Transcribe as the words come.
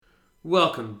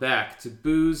Welcome back to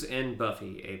Booze and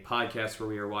Buffy, a podcast where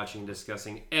we are watching and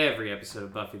discussing every episode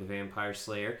of Buffy the Vampire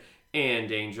Slayer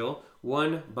and Angel,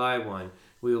 one by one.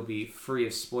 We will be free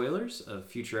of spoilers of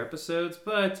future episodes,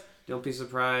 but don't be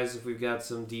surprised if we've got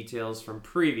some details from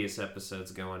previous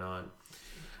episodes going on.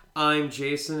 I'm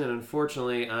Jason, and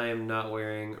unfortunately, I am not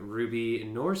wearing ruby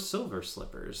nor silver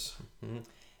slippers.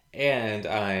 And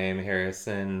I'm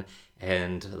Harrison,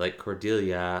 and like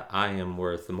Cordelia, I am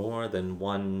worth more than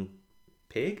one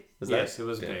pig? Yes, it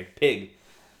was a pig. Pig.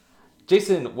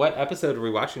 Jason, what episode are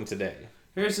we watching today?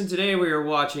 Harrison, today we are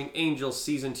watching Angel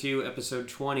Season 2, Episode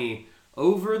 20,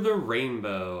 Over the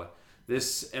Rainbow.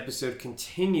 This episode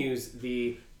continues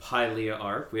the Pylea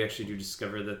arc. We actually do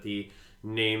discover that the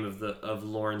name of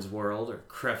Lauren's world, or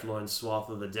Crefloin Swath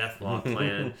of the Deathlock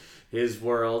clan, his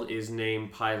world is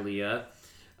named Pylea.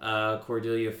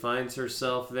 Cordelia finds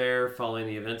herself there following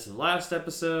the events of the last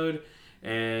episode,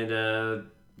 and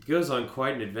goes on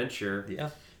quite an adventure. Yeah.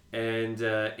 And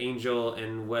Angel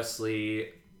and Wesley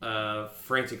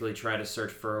frantically try to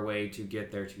search for a way to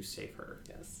get there to save her.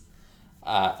 Yes.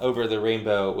 Over the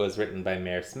Rainbow was written by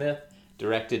Mare Smith,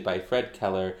 directed by Fred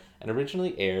Keller, and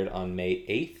originally aired on May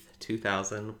 8th,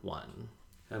 2001.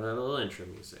 How about a little intro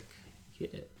music?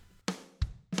 Hit it.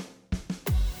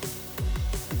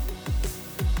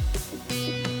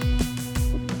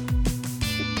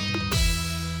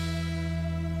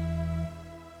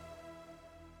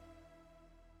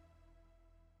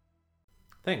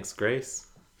 Thanks, Grace.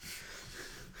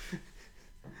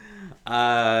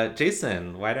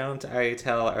 Jason, why don't I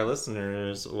tell our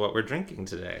listeners what we're drinking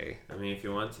today? I mean, if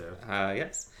you want to.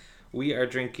 Yes. We are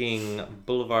drinking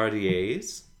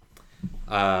Boulevardiers,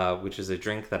 which is a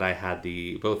drink that I had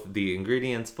both the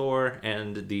ingredients for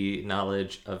and the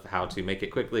knowledge of how to make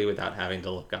it quickly without having to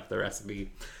look up the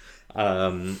recipe.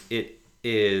 It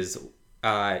is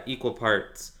equal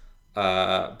parts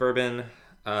bourbon,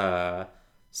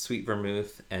 sweet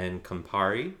vermouth, and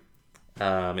Campari.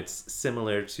 It's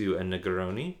similar to a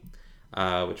Negroni,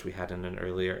 which we had in an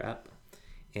earlier ep,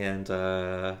 and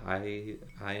I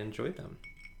enjoyed them.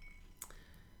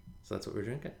 So that's what we're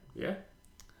drinking. Yeah.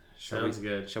 Sounds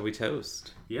good. Shall we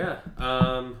toast? Yeah.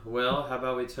 Well, how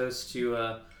about we toast to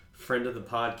a friend of the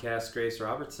podcast, Grace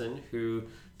Robertson, who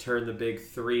turned the big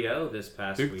 3-0 this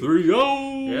past week. Big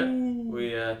 3-0!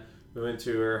 Yeah. We went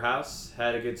to her house,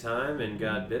 had a good time, and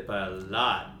got bit by a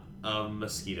lot of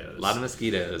mosquitoes. A lot of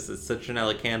mosquitoes. The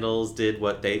citronella candles did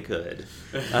what they could.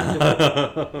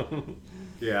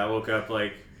 Yeah, I woke up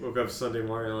Sunday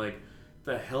morning like,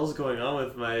 what the hell's going on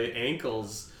with my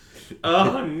ankles?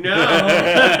 Oh no!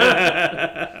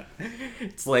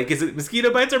 It's like, is it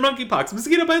mosquito bites or monkeypox?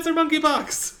 Mosquito bites or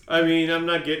monkeypox? I mean, I'm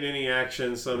not getting any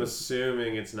action, so I'm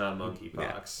assuming it's not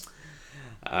monkeypox. Yeah.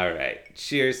 All right.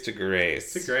 Cheers to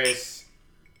Grace. To Grace.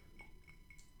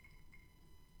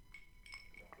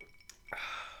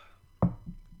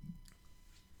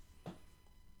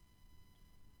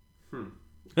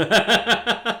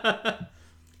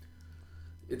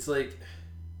 It's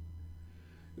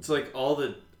like all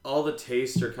the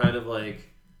tastes are kind of like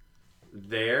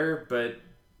there, but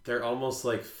they're almost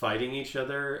like fighting each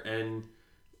other and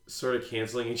sort of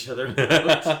canceling each other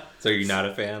out. So you're not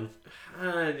a fan?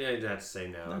 I'd have to say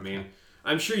no. Okay. I mean,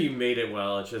 I'm sure you made it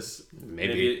well. It's just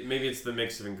maybe it's the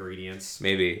mix of ingredients.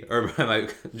 Maybe. Or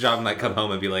John might come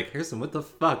home and be like, Harrison, what the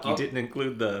fuck? You didn't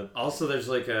include the... Also, there's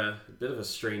like a bit of a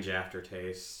strange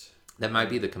aftertaste. That might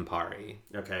be the Campari.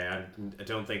 Okay, I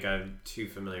don't think I'm too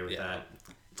familiar with that.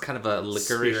 It's kind of a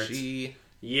licorice-y...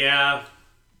 Yeah.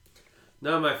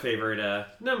 Not my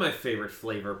favorite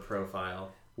flavor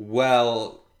profile.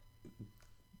 Well...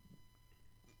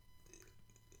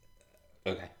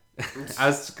 Okay. I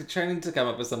was trying to come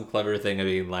up with some clever thing of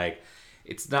being like,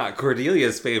 it's not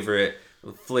Cordelia's favorite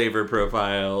flavor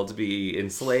profile to be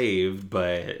enslaved,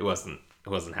 but it wasn't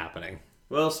happening.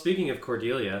 Well, speaking of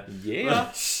Cordelia,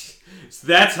 yeah, so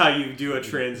that's how you do a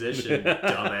transition,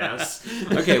 dumbass.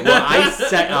 Okay, well, I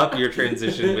set up your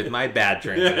transition with my bad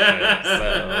transition,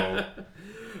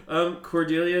 so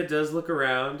Cordelia does look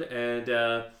around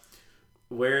and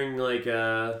wearing like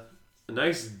a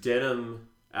nice denim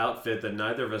outfit that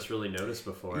neither of us really noticed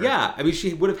before. Yeah, I mean,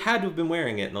 she would have had to have been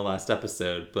wearing it in the last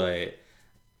episode, but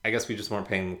I guess we just weren't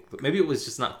paying... Maybe it was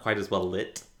just not quite as well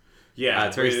lit. Yeah.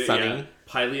 It's very sunny. Yeah.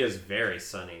 Pylea is very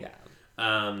sunny. Yeah.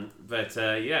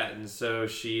 And so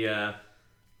she,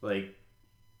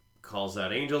 calls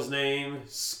out Angel's name,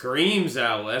 screams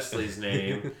out Wesley's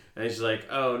name, and she's like,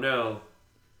 oh no,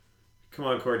 come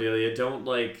on, Cordelia, don't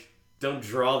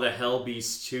draw the hell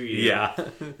beast to you. Yeah.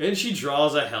 And she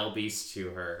draws a hell beast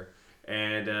to her.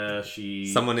 And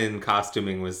Someone in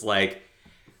costuming was like,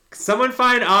 someone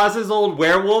find Oz's old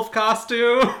werewolf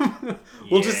costume?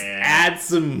 We'll just add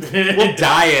some. We'll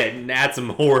dye it and add some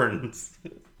horns.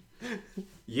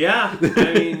 Yeah,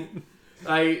 I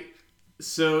mean,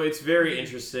 so it's very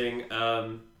interesting.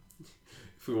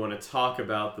 If we want to talk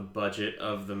about the budget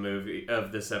of the movie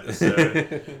of this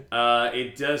episode,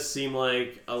 it does seem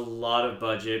like a lot of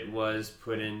budget was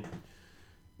put in.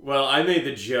 Well, I made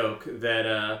the joke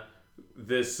that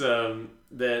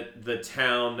that the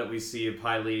town that we see of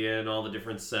Pylea and all the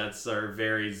different sets are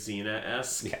very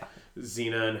Xena-esque. Yeah.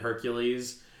 Xena and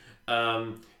Hercules.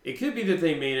 It could be that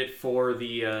they made it for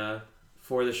the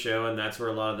show, and that's where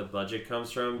a lot of the budget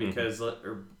comes from, because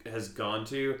or has gone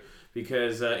to,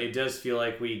 because it does feel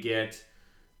like we get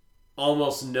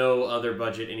almost no other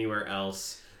budget anywhere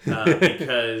else,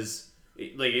 because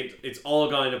it's all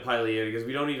gone into Pylea, because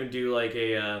we don't even do like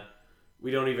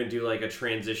a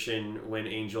transition when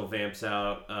Angel vamps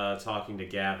out talking to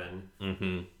Gavin.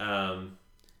 Mm-hmm.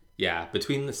 Yeah,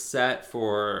 between the set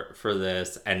for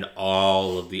this and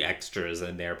all of the extras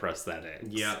and their prosthetics.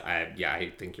 Yeah.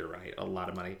 I think you're right. A lot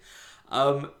of money.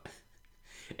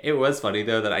 It was funny,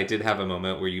 though, that I did have a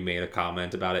moment where you made a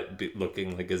comment about it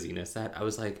looking like a Xena set. I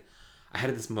was like, I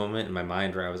had this moment in my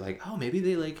mind where I was like, oh, maybe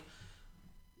they like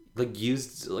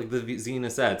used like the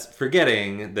Xena sets,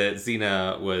 forgetting that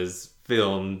Xena was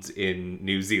filmed in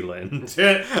New Zealand.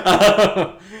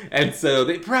 And so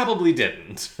they probably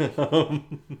didn't.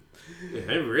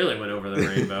 They really went over the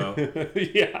rainbow.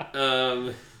 Yeah.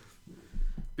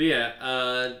 But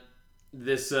yeah,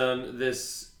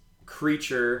 this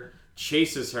creature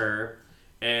chases her,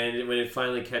 and when it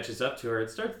finally catches up to her, it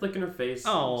starts licking her face.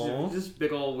 Oh, just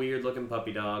big old weird looking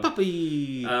puppy dog.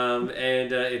 Puppy.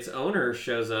 And its owner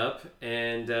shows up,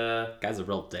 and guy's a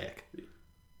real dick.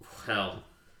 Well,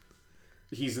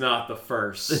 he's not the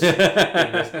first.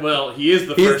 Well, he is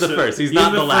the He's first. the first. He's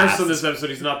not the last. First in this episode.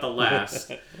 He's not the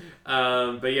last.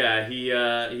 But yeah,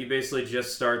 he basically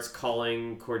just starts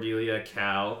calling Cordelia a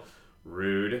cow.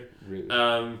 Rude.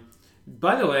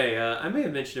 By the way, I may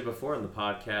have mentioned it before on the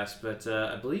podcast, but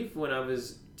I believe when I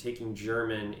was taking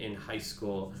German in high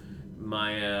school,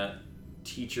 my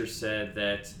teacher said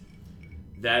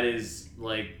that is,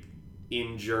 like,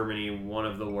 in Germany, one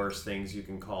of the worst things you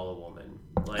can call a woman.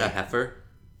 Like, a heifer?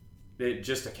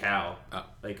 Just a cow. Oh.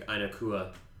 Like, eine Kuh.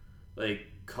 Like,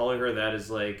 calling her that is,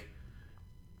 like,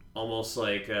 almost,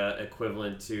 like,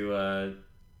 equivalent to,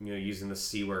 using the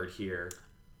C word here.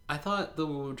 I thought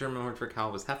the German word for cow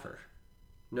was heifer.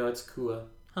 No, it's Kuh.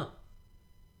 Huh.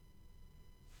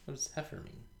 What does heifer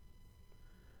mean?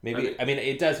 Maybe, I mean,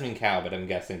 it does mean cow, but I'm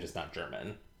guessing just not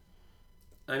German.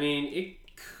 I mean, it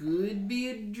could be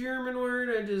a German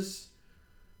word. I just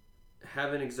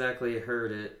haven't exactly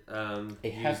heard it. A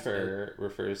heifer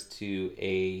refers to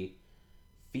a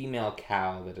female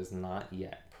cow that is not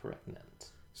yet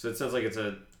pregnant. So it sounds like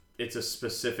it's a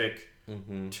specific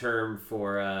term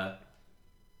for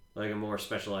like a more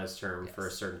specialized term for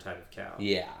a certain type of cow.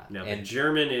 Yeah. No, in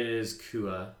German it is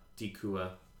Kuh, die Kuh.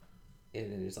 It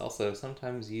is also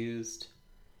sometimes used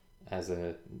as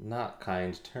a not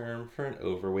kind term for an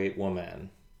overweight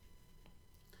woman.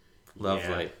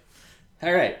 Lovely. Yeah.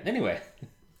 All right. Anyway.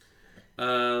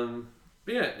 But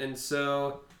yeah, and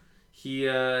so he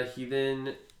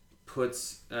then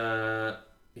puts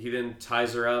he then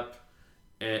ties her up,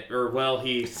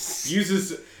 he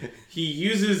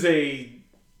uses a.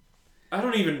 I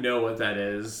don't even know what that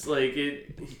is. Like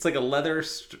it's like a leather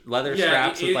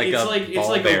straps with it's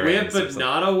like a whip, but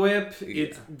not a whip. Yeah.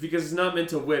 It's because it's not meant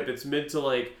to whip. It's meant to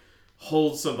like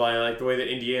hold somebody, like the way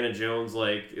that Indiana Jones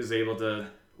like is able to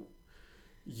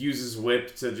use his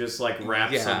whip to just like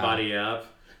wrap somebody up.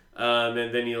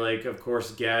 And then he like of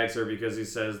course gags her because he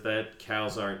says that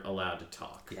cows aren't allowed to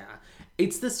talk. Yeah,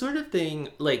 it's the sort of thing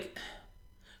like.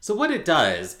 So what it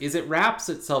does is it wraps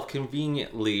itself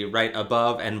conveniently right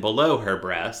above and below her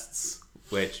breasts,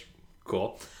 which,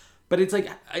 cool. But it's like,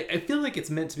 I feel like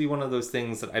it's meant to be one of those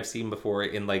things that I've seen before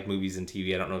in like movies and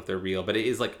TV. I don't know if they're real, but it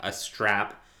is like a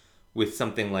strap with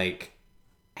something like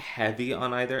heavy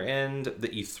on either end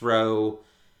that you throw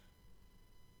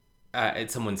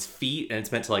at someone's feet, and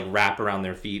it's meant to like wrap around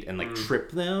their feet and like trip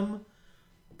them.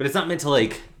 But it's not meant to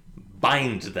like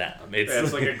bind them.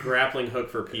 It's like a grappling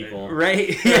hook for people,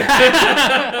 right?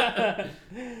 Yeah.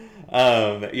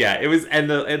 It was, and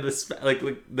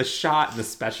the shot and the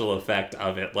special effect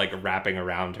of it, like wrapping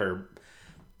around her,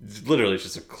 literally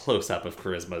just a close up of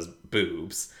Charisma's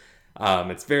boobs.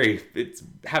 It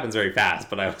happens very fast,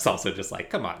 but I was also just like,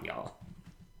 come on, y'all.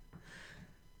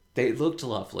 They looked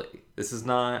lovely. This is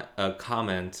not a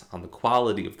comment on the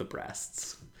quality of the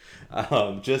breasts,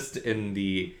 just in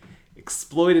the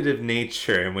exploitative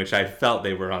nature in which I felt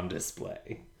they were on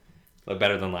display. But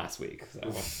better than last week.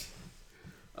 So.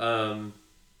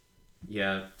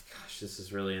 Yeah, gosh, this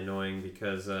is really annoying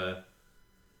because the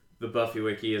Buffy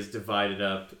Wiki has divided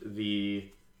up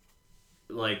the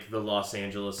Los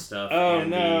Angeles stuff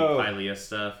and the Pylea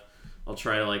stuff. I'll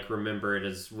try to remember it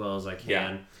as well as I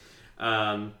can.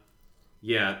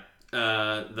 Yeah.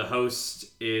 The host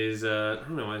is I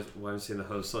don't know why I'm saying the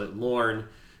host. Lorne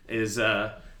is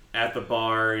at the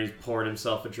bar. He's pouring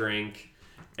himself a drink,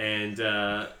 and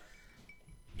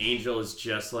Angel is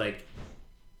just like,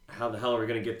 how the hell are we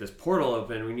gonna get this portal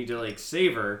open? We need to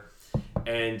save her.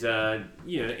 And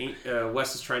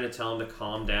Wes is trying to tell him to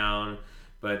calm down,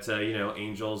 but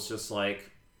Angel's just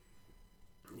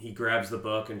he grabs the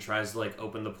book and tries to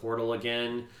open the portal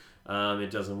again.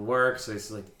 It doesn't work, so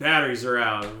he's batteries are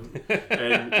out,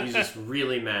 and he's just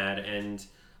really mad. And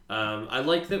I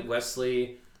like that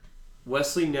Wesley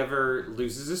never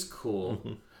loses his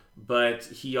cool, but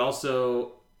he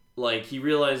also he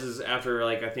realizes after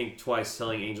I think twice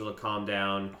telling Angel to calm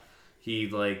down, he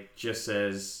just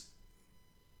says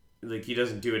he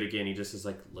doesn't do it again. He just says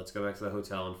let's go back to the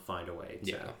hotel and find a way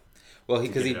to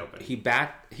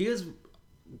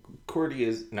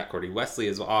Wesley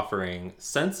is offering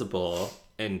sensible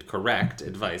and correct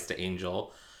advice to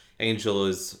Angel. Angel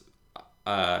is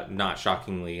not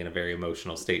shockingly in a very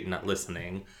emotional state and not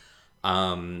listening. But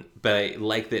I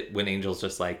like that when Angel's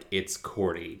just it's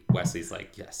Cordy, Wesley's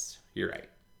yes, you're right.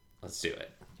 Let's do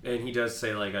it. And he does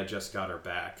say I just got her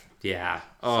back. Yeah.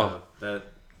 Oh. So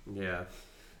yeah.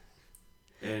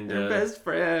 And they're best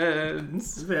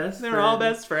friends. They're all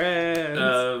best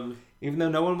friends. Even though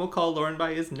no one will call Lorne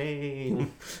by his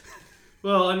name.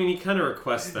 Well, I mean, he kind of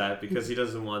requests that because he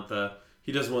doesn't want the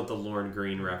Lorne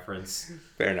Green reference.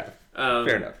 Fair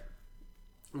enough.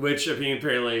 Which, I mean,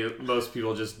 apparently most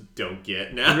people just don't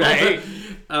get now. Right.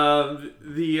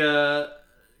 The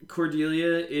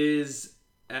Cordelia is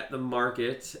at the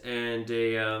market, and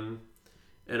a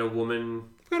woman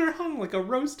got her hung like a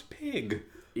roast pig.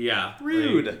 Yeah.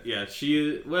 Rude.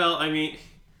 Well, I mean,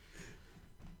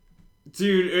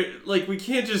 dude, we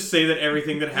can't just say that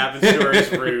everything that happens to her is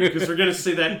rude, because we're going to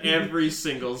say that every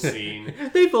single scene.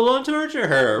 They full on torture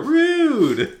her.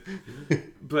 Rude.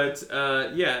 But,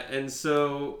 and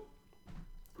so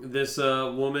this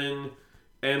woman,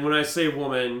 and when I say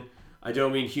woman, I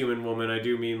don't mean human woman, I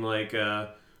do mean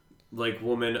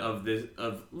woman of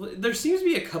there seems to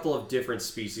be a couple of different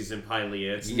species in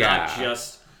Pylea. It's not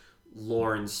just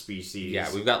Lorne's species.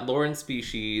 Yeah, we've got Lorne's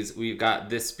species. We've got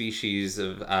this species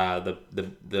of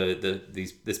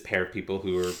this pair of people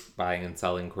who are buying and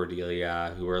selling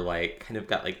Cordelia, who are kind of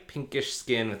got pinkish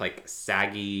skin with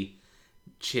saggy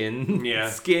chin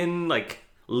skin,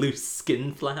 loose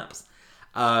skin flaps.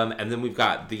 And then we've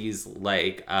got these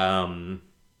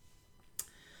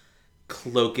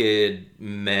cloaked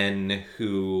men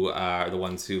who are the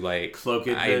ones who cloaked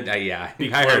men. I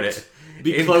heard it.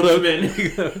 Becloaked men.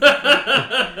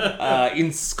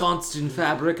 Ensconced in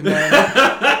fabric men.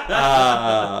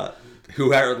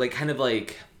 Who are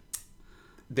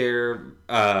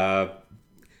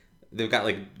they've got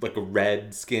a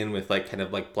red skin with kind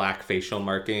of black facial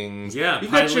markings. Yeah,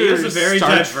 Pylea is a very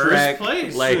diverse Trek,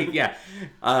 place.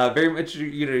 Very much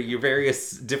your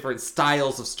various different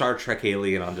styles of Star Trek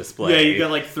alien on display. Yeah, you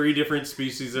got 3 different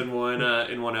species in one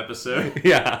episode.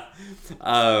 Yeah,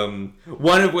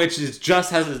 one of which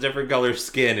just has a different color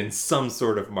skin and some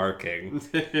sort of marking.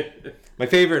 My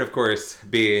favorite, of course,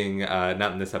 being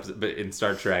not in this episode, but in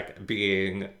Star Trek,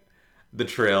 being the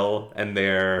Trill and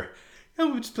their.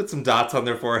 We just put some dots on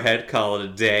their forehead, call it a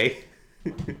day.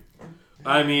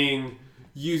 I mean,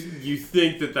 you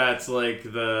think that's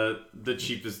the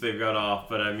cheapest they've got off,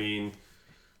 but I mean,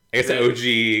 I guess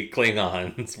OG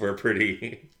Klingons were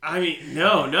pretty. I mean,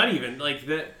 no, not even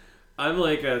that. I'm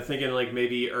thinking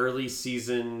maybe early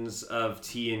seasons of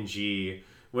TNG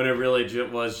when it really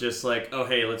was just oh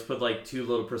hey, let's put 2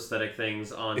 little prosthetic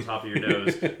things on top of your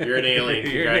nose. You're an alien.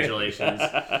 Congratulations.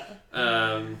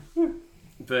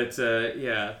 But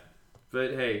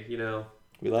but hey,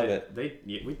 we love it.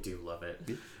 We do love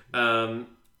it. And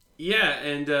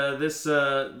this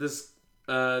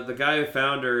the guy who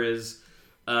found her is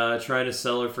trying to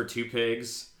sell her for 2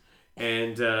 pigs,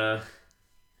 and I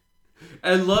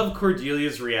love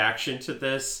Cordelia's reaction to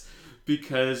this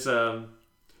because the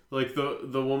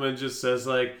woman just says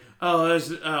oh, there's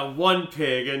 1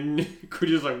 pig, and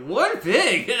Cordelia's 1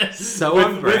 pig, so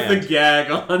with the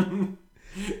gag on.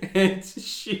 And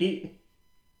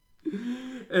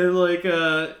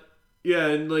Yeah,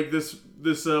 and like this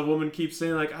woman keeps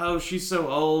saying like, "Oh, she's so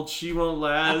old, she won't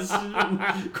last." And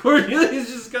Cordelia's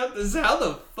just got this. How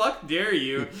the fuck dare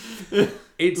you?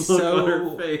 It's Look so on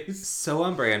her face. so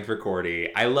on brand for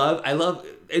Cordy. I love,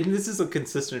 and this is a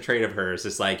consistent trait of hers.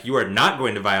 It's like, you are not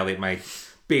going to violate my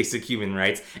basic human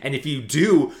rights, and if you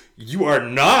do, you are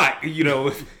not.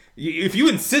 If you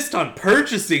insist on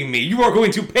purchasing me, you are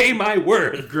going to pay my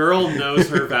worth. Girl knows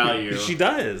her value. She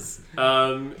does.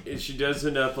 She does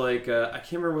end up like I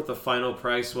can't remember what the final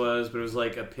price was, but it was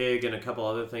like a pig and a couple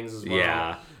other things as well.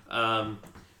 Yeah.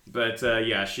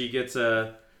 Yeah,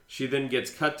 she then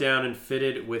gets cut down and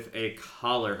fitted with a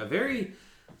collar. A very,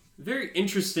 very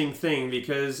interesting thing,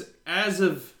 because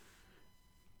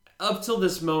up till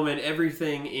this moment,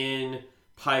 everything in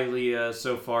Pylea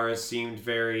so far has seemed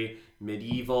very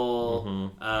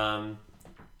medieval,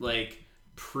 like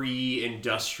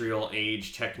pre-industrial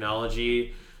age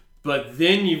technology. But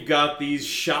then you've got these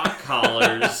shock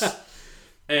collars,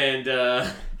 and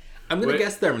I'm gonna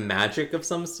guess they're magic of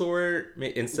some sort.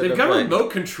 Instead they've of got like, remote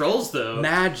controls though.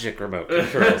 magic remote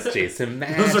controls, Jason.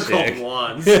 Magic. Those are called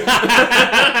wands.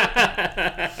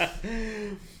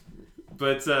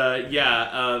 But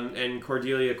and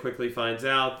Cordelia quickly finds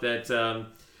out that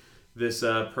this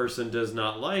person does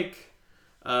not like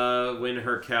when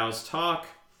her cows talk,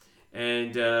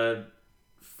 and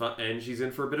she's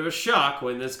in for a bit of a shock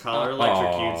when this collar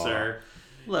electrocutes her.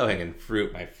 Low-hanging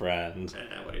fruit, my friend.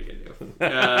 What are you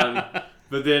gonna do?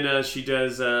 But then she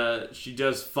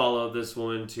does follow this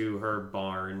woman to her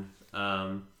barn.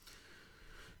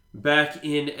 Back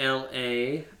in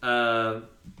L.A.,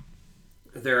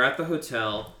 they're at the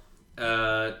hotel.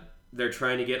 They're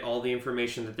trying to get all the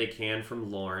information that they can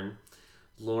from Lorne.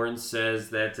 Lorne says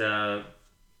that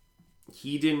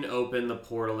he didn't open the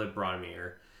portal at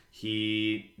Broadmere.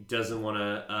 He doesn't want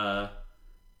to...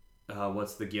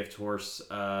 what's the gift horse?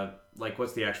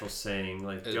 What's the actual saying?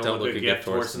 Like, don't look a gift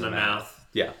horse in the mouth.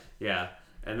 Yeah. Yeah.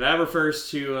 And that refers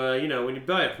to, when you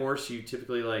buy a horse, you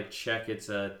typically, check its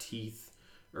teeth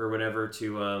or whatever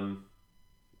to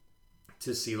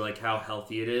see, how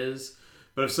healthy it is.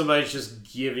 But if somebody's just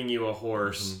giving you a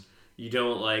horse, you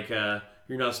don't,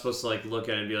 you're not supposed to, look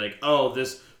at it and be like, oh,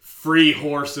 this free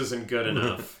horse isn't good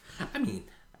enough. I mean,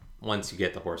 once you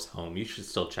get the horse home, you should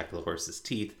still check the horse's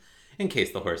teeth in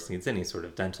case the horse needs any sort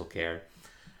of dental care.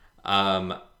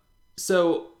 Never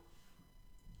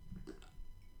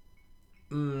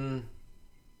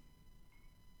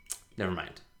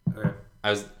mind. Okay.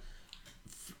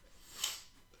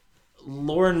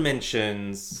 Lauren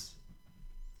mentions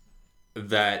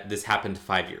that this happened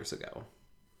 5 years ago.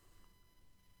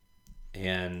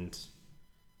 And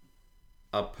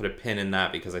I'll put a pin in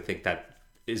that because I think that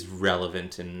is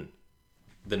relevant in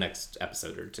the next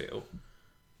episode or two.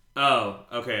 Oh,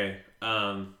 okay.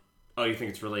 You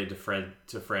think it's related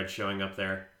to Fred showing up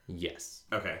there? Yes.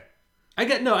 Okay. I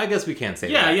guess we can't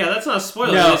say that. Yeah, that's not a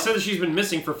spoiler. No. They said that she's been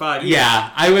missing for 5 years.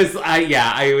 Yeah, I was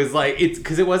like, it's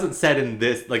because it wasn't said in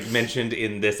this, mentioned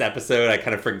in this episode. I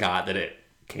kind of forgot that it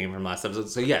came from last episode.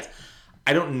 So yes,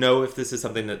 I don't know if this is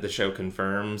something that the show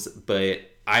confirms, but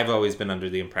I've always been under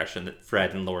the impression that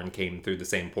Fred and Lauren came through the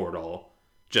same portal,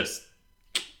 just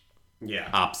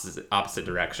opposite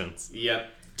directions. Yep.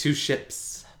 Two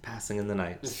ships passing in the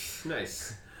night.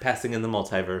 Nice. Passing in the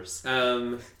multiverse.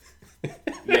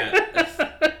 Yeah.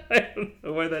 I don't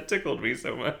know why that tickled me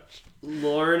so much.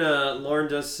 Lauren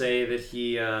does say that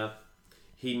he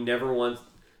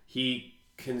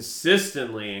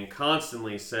consistently and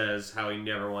constantly says how he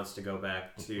never wants to go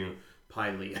back to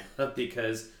Pylea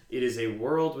because it is a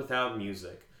world without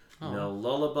music. Oh. No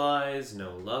lullabies,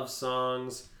 no love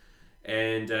songs,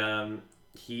 and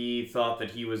he thought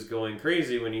that he was going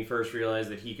crazy when he first realized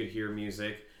that he could hear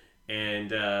music, and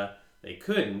they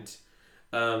couldn't.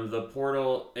 The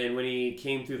portal, and when he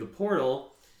came through the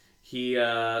portal, he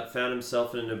found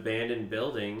himself in an abandoned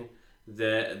building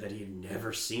that he had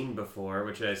never seen before,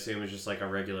 which I assume is just like a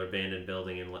regular abandoned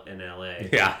building in LA.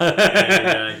 Yeah.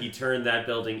 And he turned that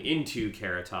building into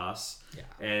Caritas. Yeah.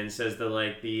 And says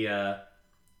that the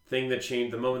thing that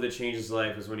changed, the moment that changed his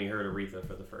life was when he heard Aretha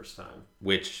for the first time.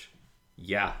 Which,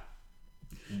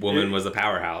 woman was a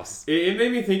powerhouse. It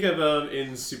made me think of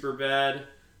in Superbad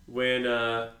when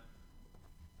they're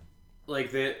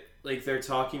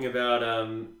talking about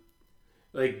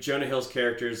Jonah Hill's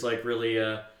character is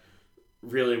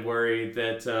really worried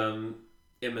that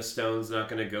Emma Stone's not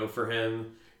going to go for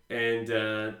him, and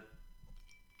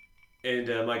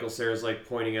Michael Cera's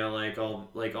pointing out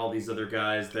all these other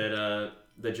guys that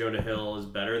Jonah Hill is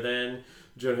better than.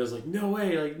 Jonah Hill's no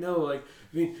way, no, I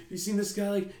mean, you seen this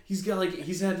guy? He's had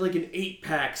an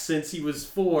 8-pack since he was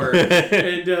 4,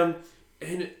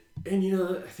 and And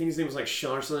I think his name was like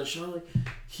Sean or something. Sean, like,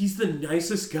 he's the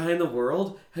nicest guy in the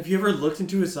world. Have you ever looked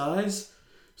into his eyes?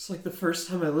 It's like the first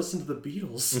time I listened to the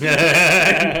Beatles.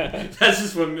 That's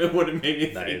just what it made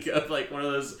me think of, like one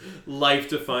of those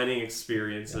life-defining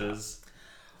experiences. Yeah.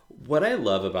 What I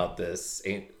love about this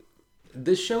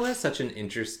show has such an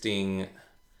interesting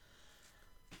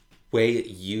way it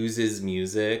uses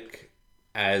music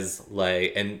as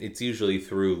like, and it's usually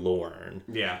through Lorne.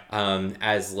 Yeah.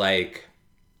 As like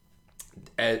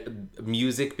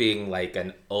music being like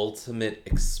an ultimate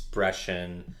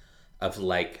expression of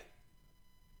like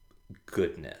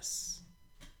goodness.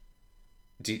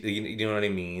 Do you know what I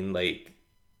mean? Like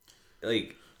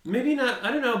maybe not.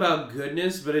 I don't know about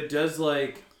goodness, but it does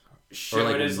like show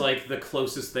it as like the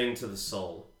closest thing to the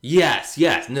soul. Yes.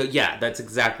 No, yeah, that's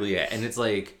exactly it. And it's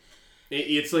like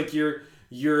it's like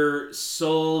your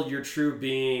soul, your true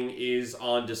being is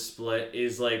on display.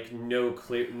 Is like no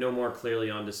more clearly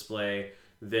on display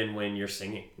than when you're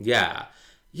singing. Yeah.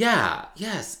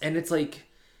 Yes. And it's like.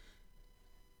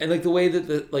 And, like, the way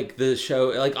that the show...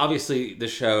 Like, obviously, the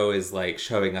show is, like,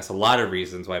 showing us a lot of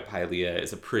reasons why Pylea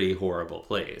is a pretty horrible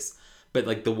place. But,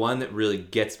 like, the one that really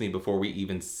gets me before we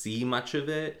even see much of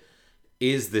it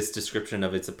is this description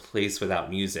of it's a place without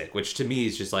music. Which, to me,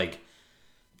 is just, like...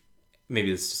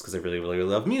 Maybe it's just because I really, really, really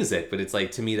love music. But it's,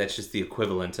 like, to me, that's just the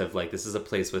equivalent of, like, this is a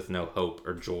place with no hope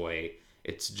or joy.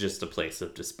 It's just a place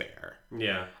of despair.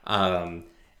 Yeah.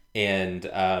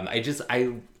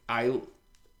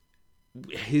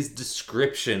 His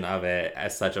description of it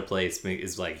as such a place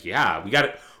is like, yeah, we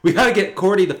gotta get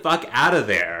Cordy the fuck out of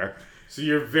there. So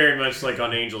you're very much like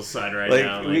on Angel's side right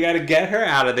now. Like, we gotta get her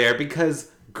out of there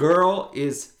because girl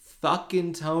is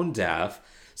fucking tone deaf.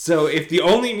 So if the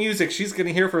only music she's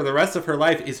gonna hear for the rest of her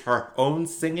life is her own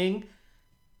singing,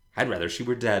 I'd rather she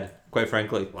were dead, quite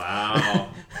frankly.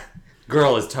 Wow.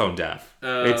 Girl is tone deaf.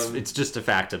 It's just a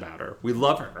fact about her. We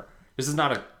love her. This is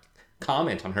not a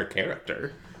comment on her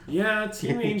character. Yeah,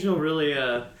 Team Angel really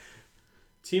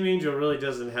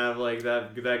doesn't have like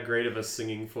that great of a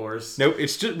singing force. Nope,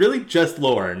 it's just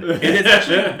Lorne. And it's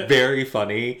actually very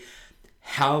funny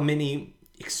how many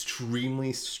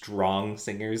extremely strong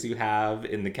singers you have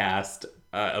in the cast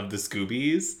of the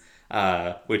Scoobies,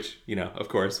 which, of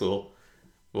course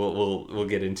we'll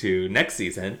get into next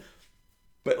season.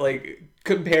 But like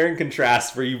compare and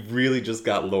contrast where you really just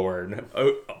got Lorne.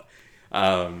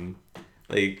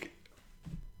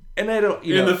 And I don't,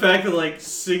 and the fact that like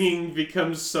singing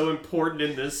becomes so important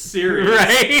in this series,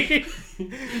 right?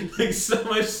 Like so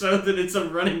much so that it's a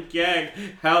running gag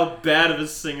how bad of a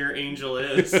singer Angel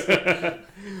is. I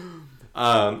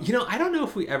don't know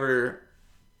if we ever.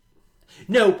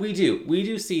 No, we do. We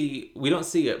don't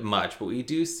see it much, but we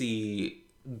do see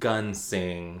Gunn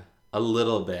sing a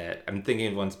little bit. I'm thinking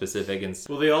of one specific.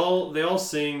 Well, they all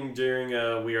sing during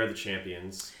 "We Are the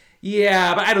Champions."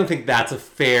 Yeah, but I don't think that's a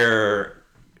fair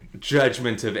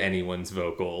judgment of anyone's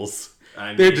vocals.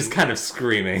 They're just kind of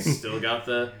screaming. Still got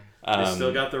the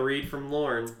read from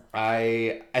Lorne.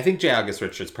 I think J. August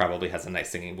Richards probably has a nice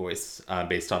singing voice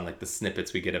based on like the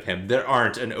snippets we get of him. There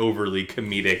aren't an overly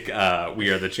comedic "We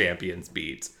Are the Champions"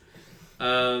 beat.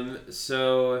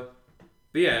 But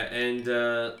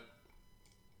yeah,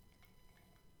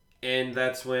 and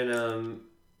that's when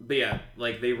but yeah,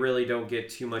 like they really don't get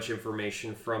too much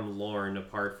information from Lorne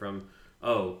apart from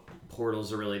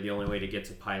portals are really the only way to get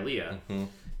to Pylea. Mm-hmm.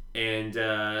 And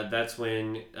that's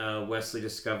when Wesley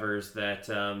discovers that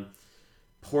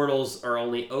portals are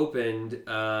only opened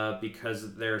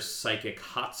because they're psychic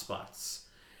hotspots,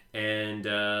 and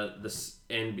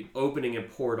opening a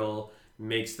portal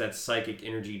makes that psychic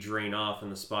energy drain off,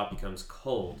 and the spot becomes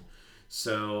cold.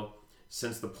 So,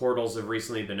 since the portals have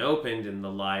recently been opened in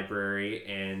the library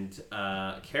and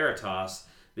Caritas,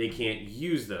 they can't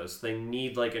use those. They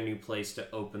need like a new place to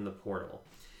open the portal,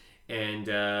 and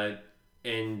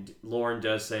Lorne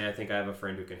does say, "I think I have a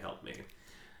friend who can help me."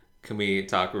 Can we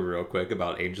talk real quick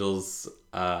about Angel's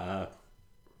fuck,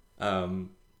 I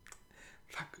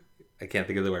can't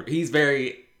think of the word. He's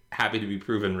very happy to be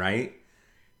proven right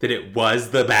that it was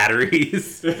the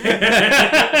batteries.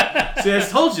 See, I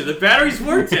told you the batteries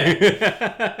worked it.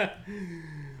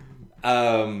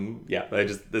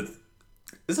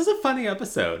 This is a funny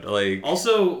episode. Like,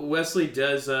 also, Wesley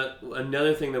does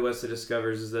another thing that Wesley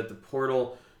discovers is that the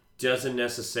portal doesn't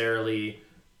necessarily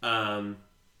does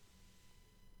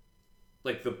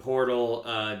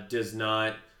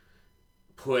not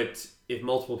put, if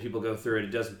multiple people go through it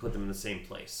doesn't put them in the same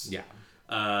place. Yeah.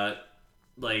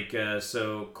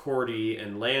 So Cordy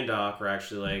and Landok are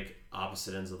actually like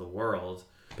opposite ends of the world.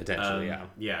 Potentially, yeah.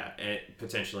 Yeah,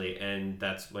 potentially, and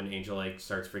that's when Angel like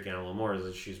starts freaking out a little more, is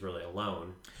that she's really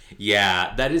alone.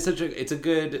 Yeah, that is it's a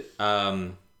good.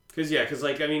 Because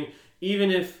like I mean,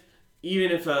 even if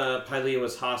Pylea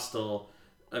was hostile,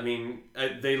 I mean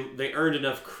they earned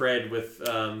enough cred with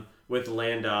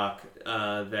Landok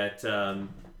that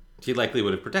he likely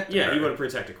would have protected her. he would have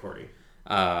protected Cordy.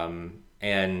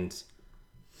 And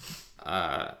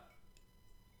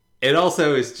it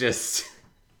also is just.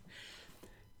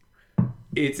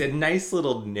 It's a nice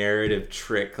little narrative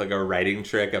trick, like a writing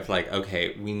trick of like,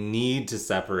 okay, we need to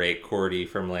separate Cordy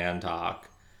from Landok,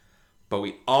 but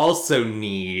we also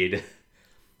need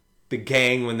the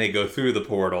gang when they go through the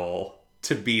portal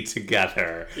to be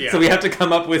together. Yeah. So we have to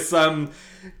come up with some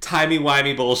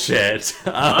timey-wimey bullshit.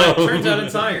 Turns out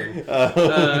it's iron.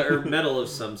 Or metal of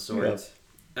some sort.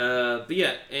 Yep. But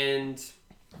yeah, and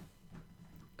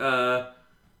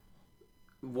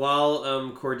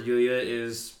while Cordelia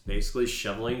is basically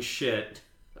shoveling shit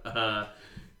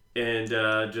and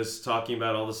just talking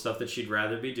about all the stuff that she'd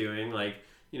rather be doing, like,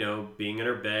 you know, being in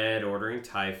her bed, ordering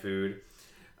Thai food,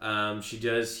 she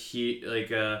does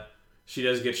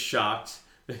get shocked.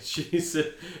 She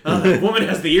said, "That woman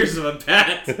has the ears of a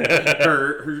bat."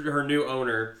 her new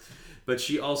owner, but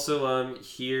she also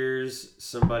hears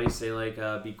somebody say like,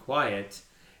 "Be quiet,"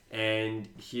 and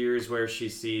here's where she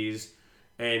sees,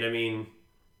 and I mean,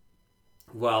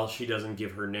 while she doesn't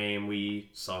give her name, we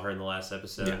saw her in the last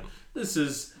episode. Yeah. This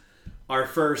is our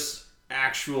first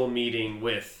actual meeting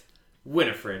with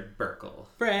Winifred Burkle.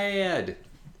 Fred.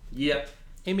 Yep.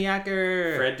 Amy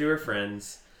Acker. Fred to her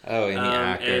friends. Oh, Amy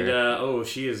Acker. And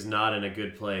she is not in a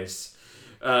good place.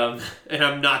 And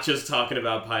I'm not just talking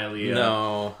about Pylea.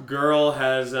 No. Girl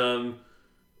has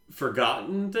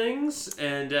forgotten things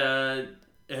and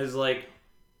has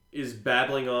is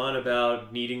babbling on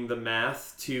about needing the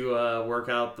math to work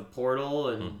out the portal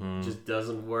and just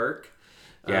doesn't work.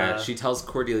 Yeah, she tells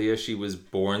Cordelia she was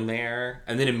born there,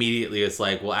 and then immediately it's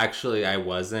like, well, actually, I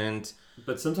wasn't.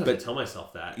 But sometimes I tell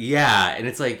myself that. Yeah, and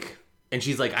it's like, and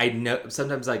she's like, I know,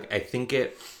 sometimes like I think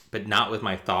it, but not with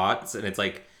my thoughts, and it's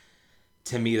like,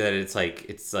 to me that it's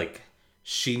like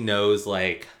she knows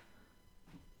like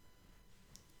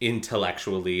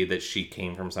intellectually that she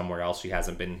came from somewhere else. She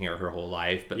hasn't been here her whole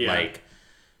life, but like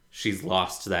she's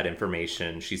lost that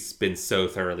information. She's been so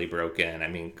thoroughly broken. I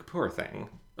mean, poor thing.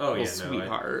 Oh yeah,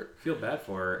 sweetheart. I feel bad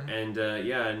for her.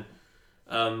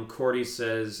 And Cordy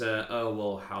says, "Oh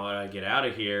well, how would I get out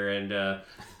of here?" And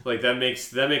like that makes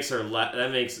Fred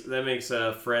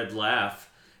laugh,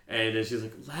 and she's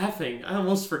like, laughing. I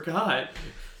almost forgot.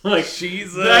 Like,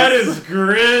 Jesus, that is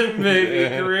grim,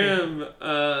 baby, grim.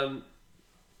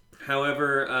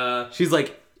 However, she's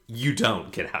like, you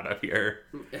don't get out of here.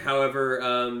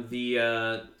 However,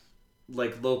 the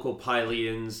local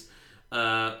Pyleans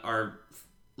are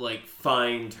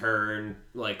find her and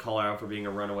call her out for being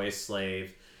a runaway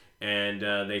slave, and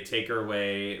they take her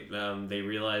away. They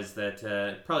realize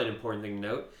that probably an important thing to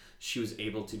note, she was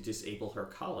able to disable her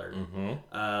collar,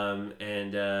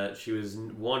 and she was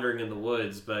wandering in the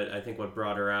woods. But I think what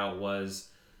brought her out was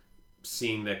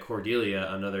seeing that Cordelia,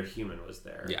 another human, was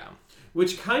there. Yeah,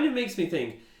 which kind of makes me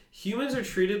think humans are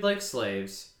treated like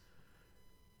slaves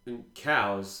and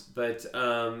cows, but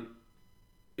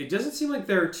it doesn't seem like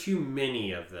there are too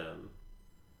many of them.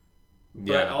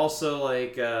 But also,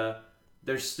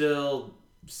 they're still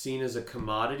seen as a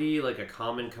commodity, like a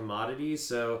common commodity.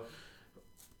 So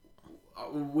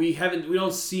we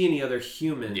don't see any other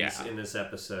humans in this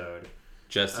episode.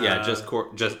 Actually,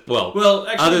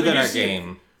 other than our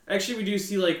game. Actually, we do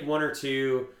see one or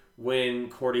two when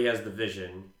Cordy has the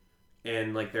vision,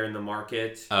 and they're in the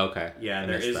market. Oh, okay. Yeah,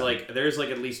 there's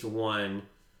at least one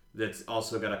that's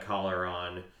also got a collar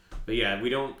on. But yeah, we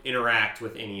don't interact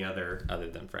with any other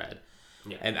than Fred.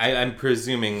 Yeah. And I'm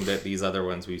presuming that these other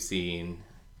ones we've seen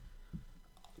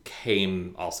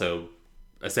came also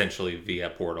essentially via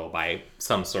portal by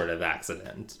some sort of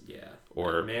accident. Yeah.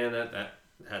 Or man,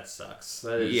 that sucks.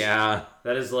 That is,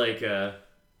 that is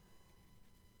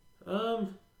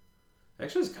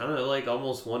actually it's kind of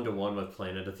almost 1-to-1 with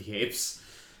Planet of the Apes.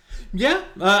 Yeah,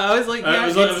 I was like, I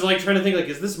was trying to think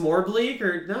is this more bleak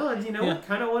or no?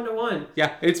 Kind of 1-to-1.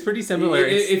 Yeah, it's pretty similar.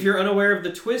 If you're unaware of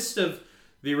the twist of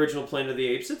the original Planet of the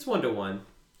Apes, it's 1-to-1.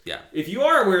 Yeah. If you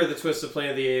are aware of the twist of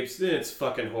Planet of the Apes, then it's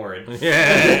fucking horrid.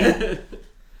 Yeah.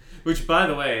 Which, by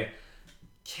the way,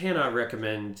 cannot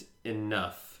recommend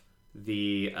enough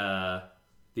the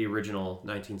original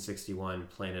 1961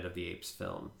 Planet of the Apes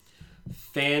film.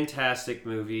 Fantastic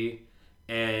movie,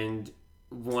 and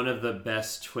one of the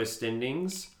best twist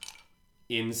endings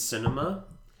in cinema.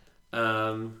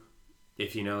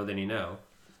 If you know, then you know.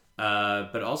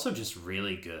 but also just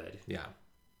really good. Yeah.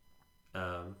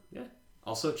 Yeah.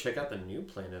 Also, check out the new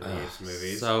Planet of the Apes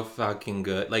movies. So fucking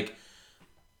good. Like,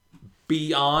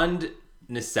 beyond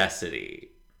necessity.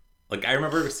 Like, I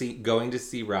remember going to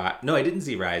see Rise. No, I didn't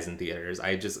see Rise in theaters.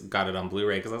 I just got it on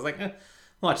Blu-ray because I was like,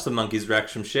 watch some monkeys wreck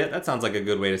some shit. That sounds like a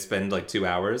good way to spend, like, 2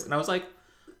 hours. And I was like,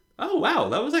 oh, wow,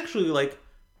 that was actually, like,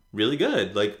 really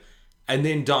good. Like, and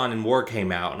then Dawn and War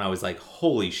came out, and I was like,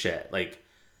 holy shit. Like,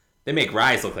 they make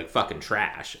Rise look like fucking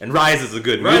trash. And Rise is a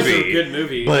good movie. Rise is a good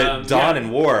movie. But Dawn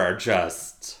and War are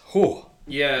just, whew,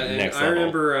 yeah, and next I level.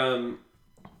 remember...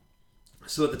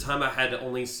 So at the time, I had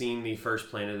only seen the first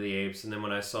Planet of the Apes, and then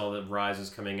when I saw that Rise was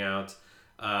coming out,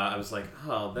 I was like,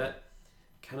 oh, that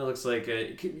kind of looks like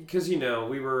a... Because, you know,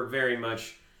 we were very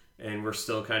much, and we're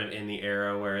still kind of in the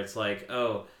era where it's like,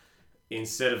 oh,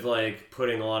 instead of, like,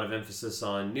 putting a lot of emphasis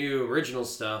on new, original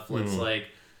stuff, let's, like,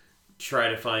 try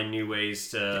to find new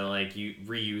ways to, like,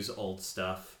 reuse old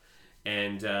stuff.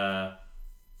 And I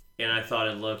thought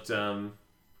it looked...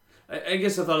 I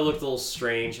guess I thought it looked a little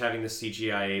strange having the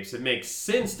CGI apes. It makes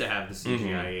sense to have the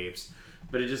CGI apes,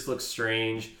 but it just looks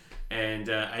strange. And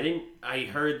I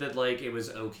heard that like it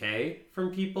was okay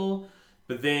from people,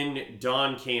 but then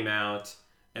Dawn came out,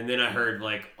 and then I heard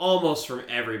like almost from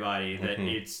everybody that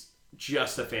it's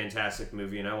just a fantastic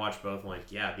movie. And I watched both. I'm like,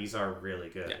 yeah, these are really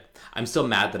good. Yeah. I'm still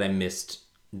mad that I missed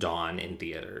Dawn in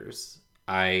theaters.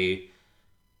 Because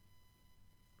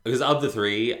of the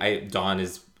three, Dawn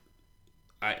is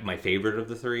my favorite of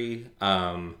the three.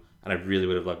 And I really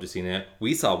would have loved to seen it.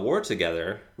 We saw War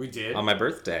together. We did. On my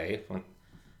birthday.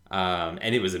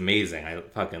 And it was amazing. I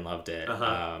fucking loved it.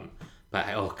 But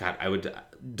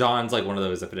Dawn's like one of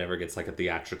those if it ever gets like a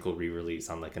theatrical re-release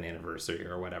on like an anniversary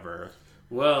or whatever.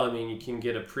 Well, I mean, you can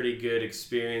get a pretty good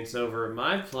experience over at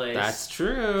my place. That's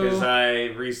true. Because I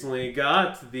recently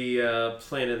got the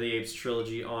Planet of the Apes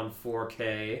trilogy on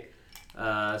 4K.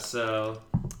 So,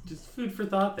 just food for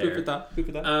thought there. Food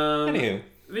for thought. Anywho.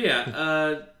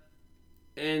 Yeah.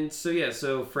 And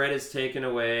so Fred is taken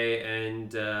away,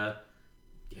 and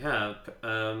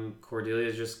Cordelia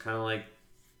is just kind of like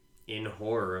in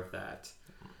horror of that.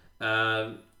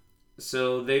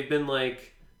 So they've been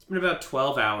like, it's been about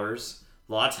 12 hours.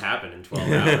 Lots happened in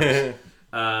 12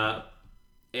 hours.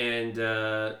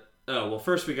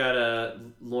 First we got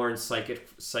Lauren's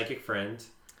psychic friend.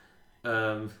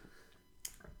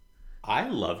 I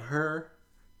love her.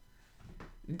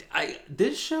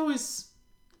 This show is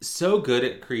so good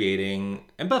at creating,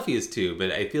 and Buffy is too,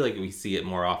 but I feel like we see it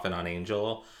more often on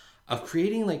Angel, of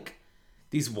creating like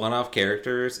these one-off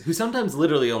characters who sometimes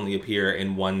literally only appear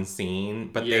in one scene,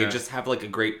 but they just have like a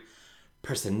great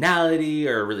personality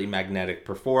or a really magnetic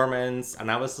performance.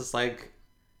 And I was just like,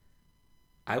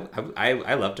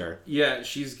 I loved her. Yeah,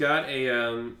 she's got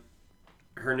a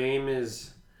her name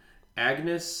is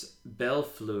Agnes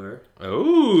Bellefleur.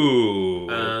 Oh.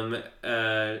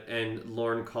 And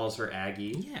Lauren calls her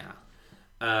Aggie. Yeah.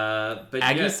 But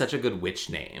Aggie's such a good witch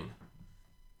name.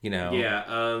 You know. Yeah.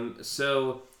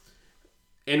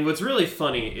 And what's really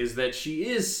funny is that she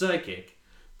is psychic,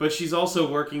 but she's also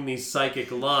working these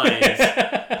psychic lines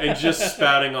and just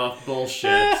spouting off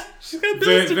bullshit. She's got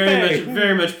bills to pay.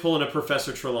 Very much pulling a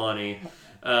Professor Trelawney.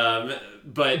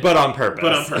 But on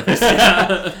purpose.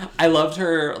 Yeah. I loved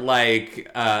her, like,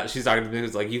 she's talking to me,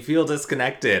 who's like, you feel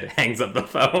disconnected, hangs up the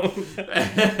phone.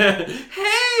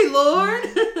 Hey,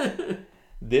 Lauren!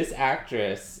 This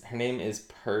actress, her name is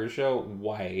Persia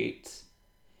White.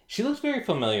 She looks very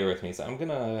familiar with me, so I'm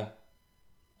gonna,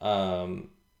 oh.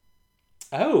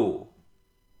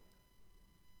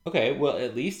 Okay, well,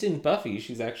 at least in Buffy, this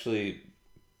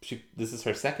is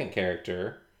her second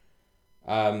character.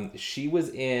 She was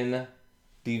in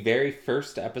the very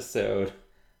first episode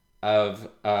of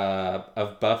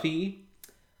Buffy,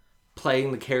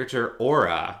 playing the character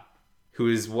Aura, who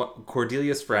is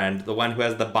Cordelia's friend, the one who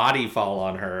has the body fall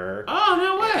on her. Oh,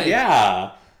 no way!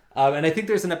 Yeah. And I think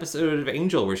there's an episode of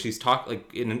Angel where she's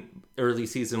like in early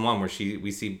season 1 where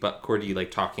we see Cordy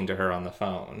like talking to her on the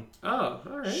phone. Oh,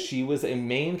 all right. She was a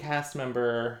main cast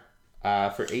member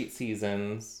for 8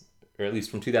 seasons. Or at least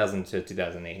from 2000 to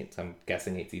 2008, so I'm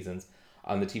guessing 8 seasons,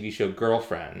 on the TV show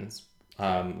Girlfriends,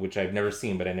 which I've never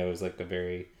seen, but I know is like a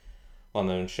very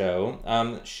well-known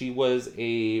show. She was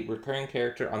a recurring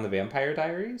character on The Vampire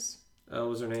Diaries. What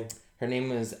was her name? Her name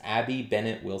was Abby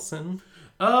Bennett Wilson.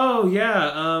 Oh,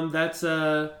 yeah,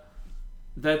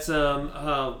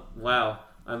 wow,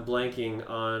 I'm blanking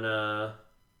on,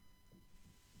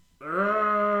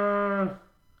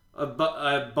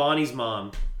 Bonnie's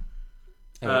mom.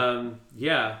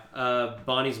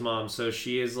 Bonnie's mom. So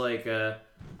she is like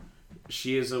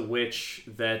she is a witch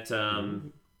that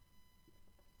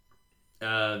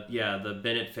the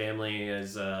Bennett family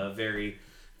is a very,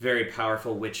 very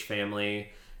powerful witch family,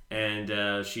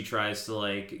 and she tries to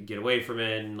like get away from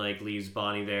it and like leaves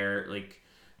Bonnie there, like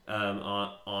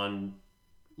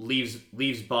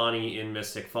leaves Bonnie in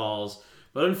Mystic Falls.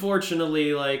 But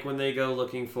unfortunately, like when they go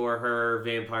looking for her,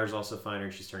 vampires also find her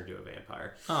and she's turned into a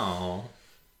vampire. Oh.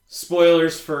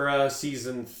 Spoilers for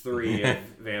season 3 of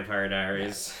Vampire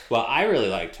Diaries. Well, I really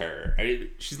liked her.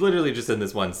 She's literally just in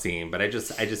this one scene, but I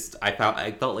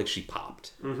felt like she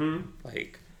popped. Mm-hmm.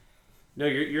 Like, no,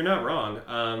 you're not wrong.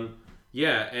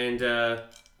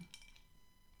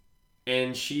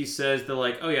 And she says that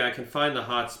like, oh yeah, I can find the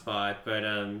hot spot, but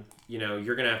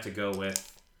you're gonna have to go with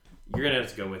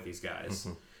these guys.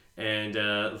 Mm-hmm.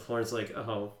 And Florence like,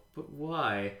 oh, but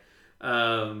why?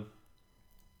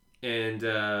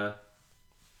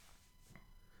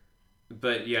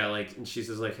 But yeah, like, and she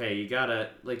says like, hey, you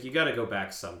gotta go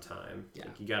back sometime. Yeah.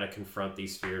 Like, you gotta confront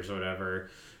these fears or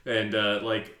whatever. And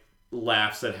like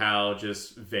laughs at how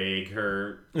just vague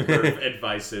her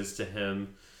advice is to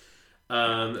him.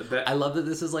 But I love that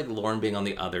this is like Lorne being on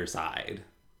the other side.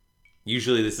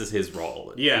 Usually this is his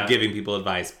role. Yeah. Giving people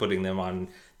advice, putting them on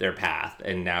their path,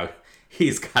 and now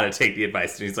he's got to take the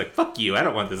advice, and he's like, fuck you, I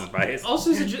don't want this advice.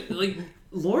 Also, like,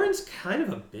 Lauren's kind of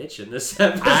a bitch in this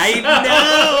episode. I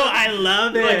know! I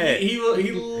love it! Like,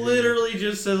 he literally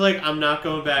just says, like, I'm not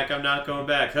going back. Oh, I'm not going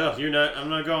back.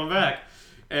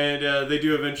 And they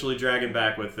do eventually drag him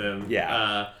back with them.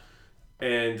 Yeah. I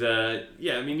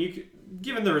mean,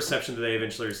 given the reception that they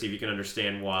eventually receive, you can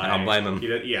understand why. I don't blame him.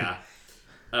 Yeah.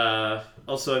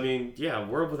 Also, I mean, yeah,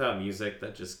 World Without Music,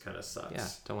 that just kind of sucks. Yeah,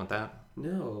 don't want that.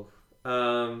 No.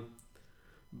 But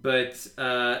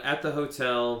at the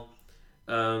hotel,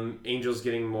 Angel's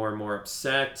getting more and more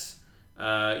upset.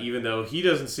 Even though he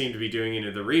doesn't seem to be doing any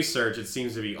of the research, it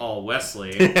seems to be all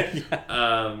Wesley.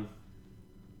 Yeah.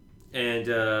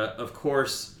 Of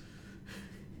course,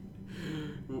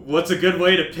 what's a good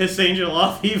way to piss Angel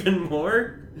off even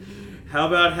more? How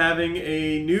about having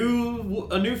a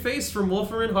new face from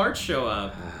Wolfram and Hart show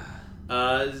up?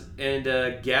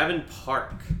 Gavin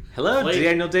Park. Hello,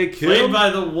 Daniel Day Kim. Played by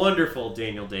the wonderful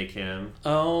Daniel Day Kim.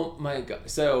 Oh my god.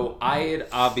 So I had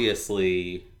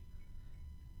obviously...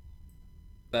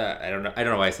 I don't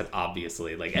know why I said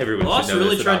obviously. Like, everyone should know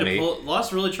this about me.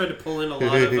 Lost really tried to pull in a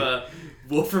lot of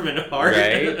Wolfram and Hart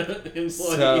employees.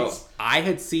 So I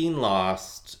had seen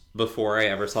Lost before I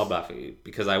ever saw Buffy,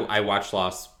 because I watched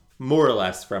Lost more or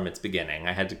less from its beginning.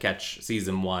 I had to catch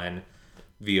season 1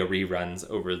 via reruns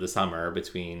over the summer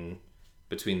between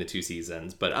the 2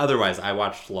 seasons, but otherwise I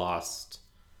watched Lost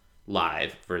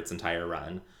live for its entire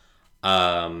run.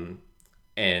 And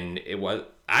it was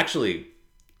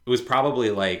probably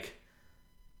like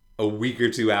a week or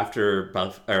 2 after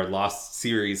Lost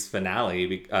series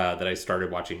finale that I started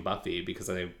watching Buffy,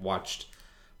 because I watched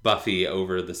Buffy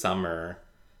over the summer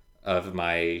of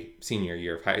my senior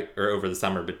year of over the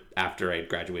summer, but after I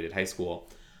graduated high school.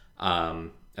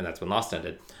 And that's when Lost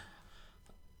ended.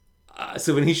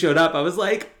 So when he showed up, I was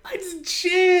like, it's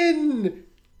Jin!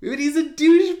 But he's a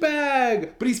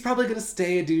douchebag! But he's probably going to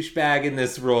stay a douchebag in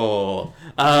this role.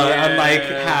 And like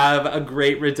have a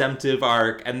great redemptive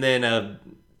arc, and then a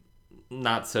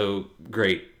not so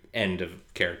great end of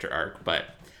character arc. But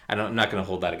I'm not going to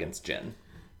hold that against Jin.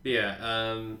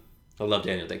 Yeah. I love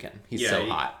Daniel Day Kim. He's so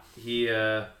hot.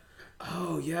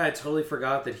 Oh yeah, I totally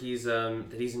forgot that he's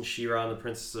in She-Ra and the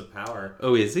Princess of Power.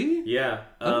 Oh, is he? Yeah.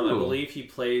 I believe he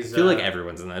plays. I feel like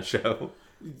everyone's in that show.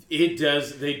 It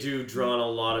does. They do draw on a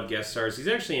lot of guest stars. He's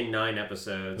actually in 9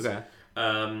 episodes. Okay.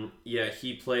 Yeah,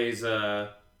 he plays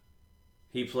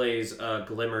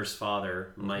Glimmer's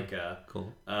father, Micah.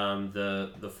 Cool.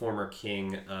 The former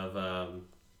king of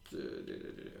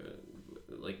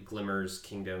like Glimmer's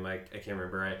kingdom. I can't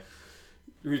remember.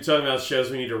 We were talking about shows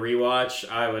we need to rewatch.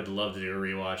 I would love to do a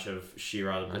rewatch of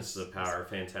She-Ra, the Princess of Power.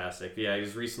 Fantastic. But yeah, he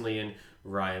was recently in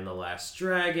Raya the Last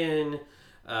Dragon.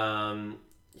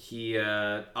 He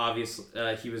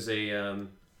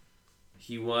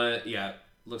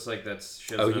looks like that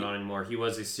show's not on anymore. He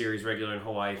was a series regular in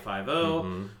Hawaii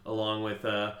Five-0, along with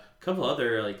a couple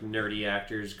other like nerdy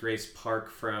actors. Grace Park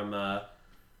from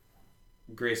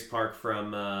Battlestar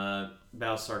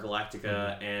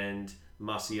Galactica and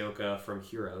Masaoka from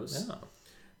Heroes.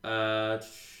 Oh.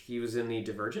 He was in the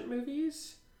Divergent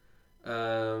movies.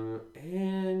 And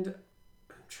I'm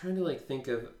trying to like think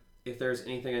of if there's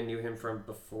anything I knew him from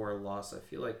before Lost. I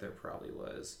feel like there probably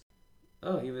was.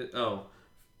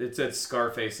 It said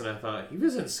Scarface, and I thought he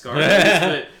was in Scarface,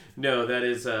 but no, that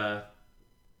is in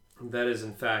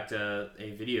fact a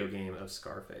video game of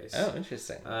Scarface. Oh,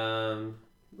 interesting.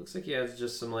 Looks like he has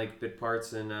just some like bit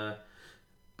parts in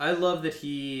I love that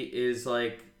he is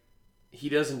like, he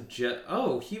doesn't just.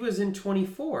 Oh, he was in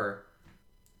 24.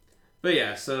 But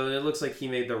yeah, so it looks like he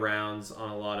made the rounds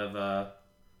on a lot of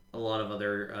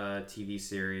other TV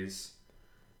series.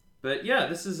 But yeah,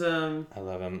 this is I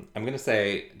love him. I'm gonna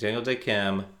say Daniel Day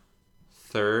Kim,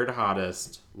 third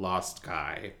hottest lost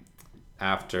guy,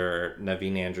 after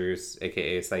Naveen Andrews,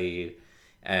 aka Saeed,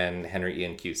 and Henry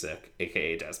Ian Cusick,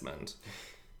 aka Desmond.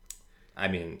 I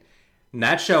mean,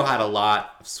 that show had a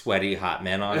lot of sweaty hot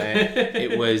men on it.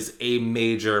 It was a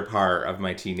major part of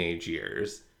my teenage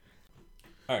years.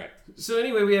 All right. So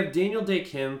anyway, we have Daniel Day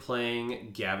Kim playing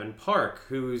Gavin Park,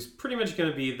 who's pretty much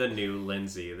going to be the new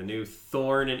Lindsay, the new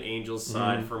thorn in Angel's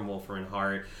side from Wolfram and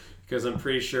Hart. Because I'm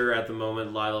pretty sure at the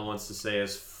moment Lila wants to stay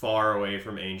as far away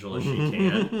from Angel as she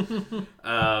can.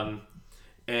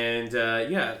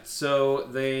 Yeah, so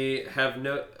they have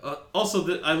no...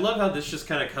 also, I love how this just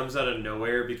kind of comes out of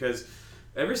nowhere, because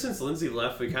ever since Lindsay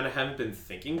left, we kind of haven't been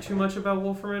thinking too much about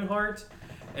Wolfram and Hart.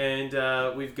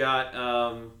 And we've got...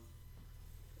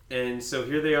 and so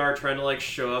here they are trying to like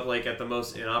show up like at the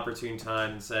most inopportune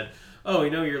time and said, oh,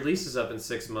 your lease is up in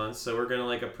 6 months, so we're going to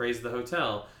like appraise the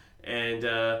hotel. And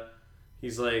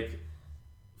he's like,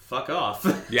 fuck off.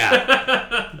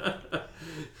 Yeah.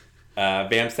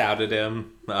 Vamps outed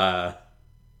him. Yeah.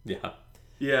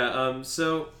 Yeah,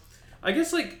 so I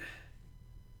guess like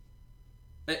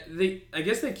I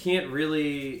guess they can't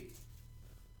really.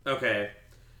 Okay.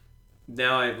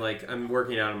 Now I'm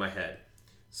working out in my head.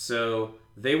 So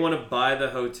they want to buy the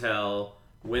hotel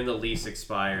when the lease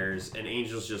expires, and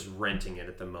Angel's just renting it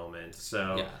at the moment.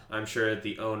 So yeah. I'm sure that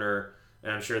the owner,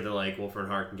 and I'm sure that like Wolfram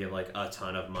and Hart can give like a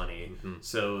ton of money. Mm-hmm.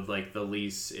 So like the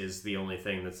lease is the only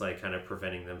thing that's like kind of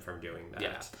preventing them from doing that.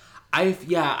 Yeah. I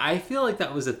feel like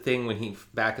that was a thing when he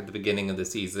back at the beginning of the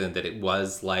season, that it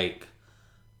was like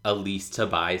a lease to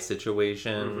buy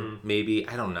situation. Mm-hmm. Maybe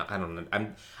I don't know. I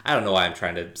don't know why I'm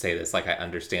trying to say this like I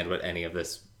understand what any of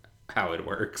this, how it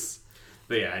works.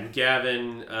 But yeah, and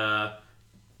Gavin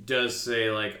does say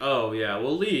like, oh yeah,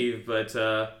 we'll leave, but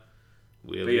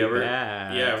we'll be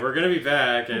back. Yeah, we're gonna be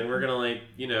back, and we're gonna like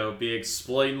be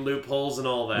exploiting loopholes and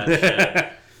all that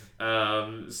shit.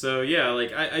 So yeah,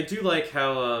 like I do like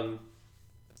how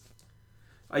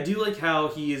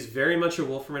he is very much a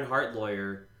Wolfram and Hart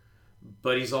lawyer,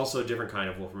 but he's also a different kind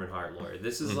of Wolfram and Hart lawyer.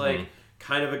 This is like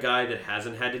kind of a guy that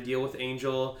hasn't had to deal with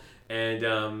Angel, and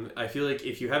I feel like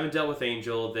if you haven't dealt with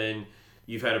Angel, then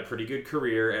you've had a pretty good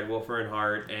career at Wolfram and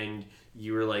Hart, and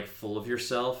you were like full of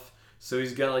yourself. So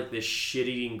he's got like this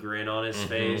shit-eating grin on his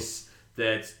face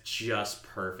that's just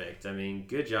perfect. I mean,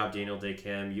 good job, Daniel Day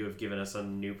Kim. You have given us a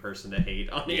new person to hate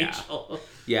on Angel.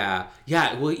 Yeah.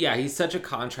 Well, yeah, he's such a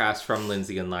contrast from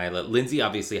Lindsay and Lila. Lindsay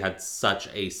obviously had such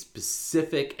a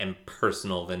specific and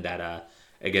personal vendetta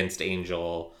against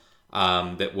Angel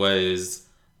that was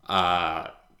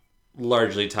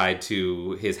largely tied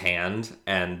to his hand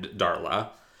and Darla.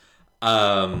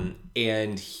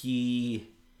 And he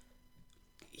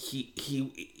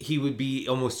would be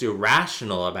almost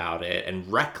irrational about it and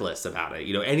reckless about it.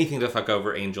 Anything to fuck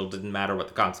over Angel, didn't matter what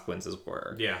the consequences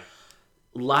were. Yeah.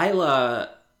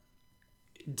 Lila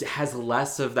has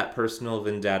less of that personal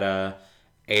vendetta,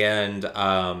 and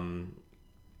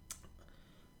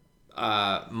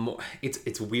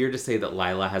it's weird to say that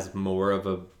Lila has more of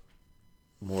a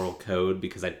moral code,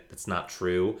 because that's not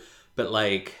true. But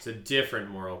like, it's a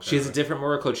different moral code. She has a different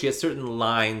moral code. She has certain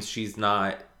lines she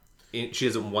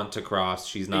doesn't want to cross.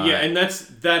 She's not. Yeah, and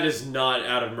that is not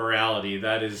out of morality.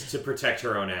 That is to protect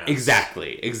her own ass.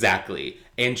 Exactly.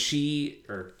 And she...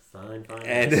 Fine.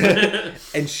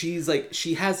 And she's like...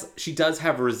 She does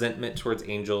have resentment towards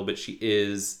Angel, but she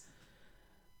is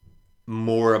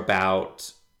more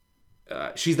about...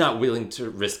 she's not willing to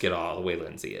risk it all the way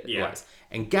Lindsay was.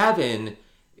 And Gavin,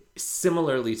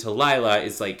 similarly to Lila,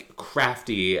 is like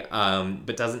crafty,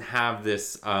 but doesn't have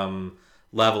this...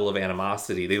 level of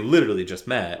animosity. They literally just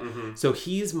met. Mm-hmm. So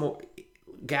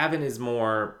Gavin is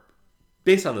more,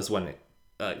 based on this one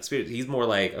experience, he's more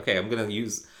like, okay, I'm going to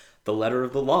use the letter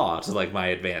of the law to like my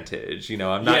advantage.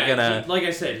 I'm not going to... Like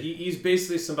I said, he's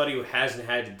basically somebody who hasn't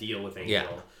had to deal with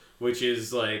Angel, which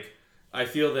is like, I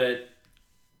feel that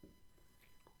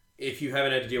if you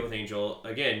haven't had to deal with Angel,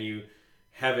 again, you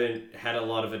haven't had a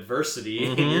lot of adversity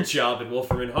in your job at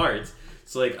Wolfram and Hart.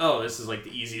 It's like, oh, this is like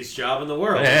the easiest job in the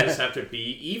world. You just have to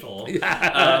be evil.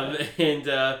 But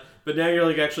now you're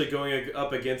like actually going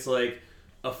up against like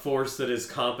a force that is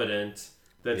competent,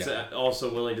 that's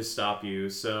also willing to stop you.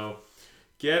 So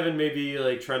Gavin may be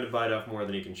like trying to bite off more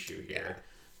than he can chew here.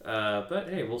 But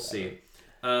hey, we'll see.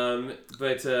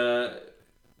 But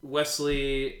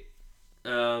Wesley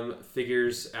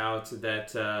figures out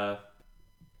that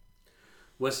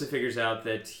Wesley figures out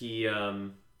that he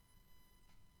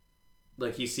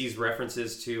he sees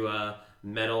references to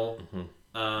metal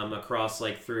across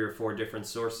like 3 or 4 different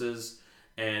sources,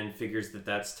 and figures that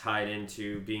that's tied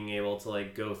into being able to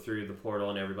like go through the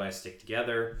portal and everybody stick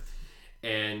together.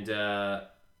 And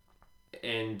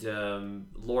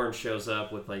Lauren shows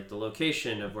up with like the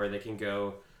location of where they can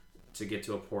go to get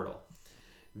to a portal.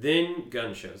 Then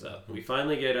Gunn shows up. We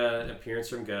finally get an appearance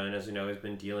from Gunn. As we know, he's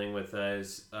been dealing with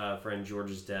his friend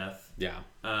George's death. Yeah.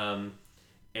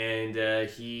 And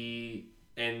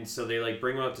so they like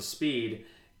bring him up to speed,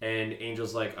 and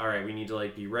Angel's like, all right, we need to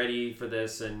like be ready for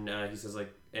this. And he says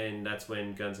like, and that's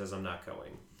when Gunn says, I'm not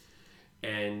going.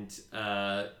 And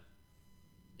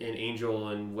Angel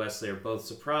and Wesley are both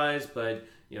surprised, but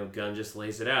Gunn just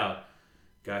lays it out.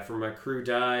 Guy from my crew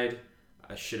died.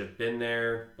 I should have been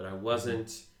there, but I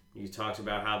wasn't. You talked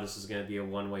about how this is going to be a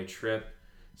one-way trip.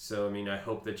 So, I mean, I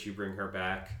hope that you bring her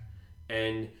back.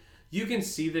 And you can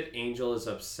see that Angel is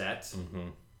upset.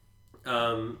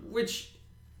 Which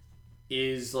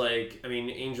is like, I mean,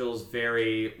 Angel's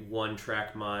very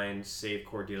one-track mind, save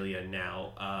Cordelia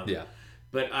now. Yeah.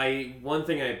 But one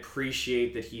thing I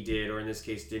appreciate that he did, or in this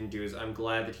case didn't do, is I'm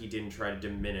glad that he didn't try to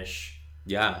diminish.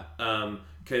 Yeah.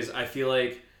 Because I feel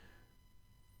like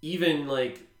even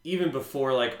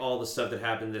before like all the stuff that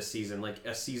happened this season, like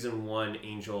a season 1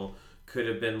 Angel could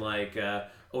have been like,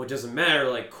 oh, it doesn't matter,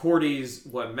 like Cordy's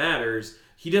what matters.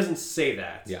 He doesn't say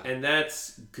that. Yeah. And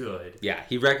that's good. Yeah,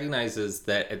 he recognizes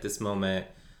that at this moment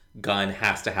Gunn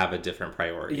has to have a different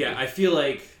priority. Yeah, I feel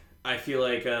like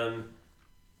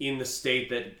in the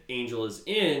state that Angel is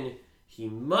in, he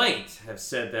might have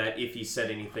said that if he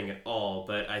said anything at all,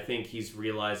 but I think he's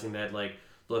realizing that, like,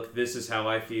 look, this is how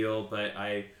I feel, but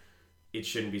it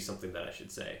shouldn't be something that I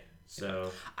should say.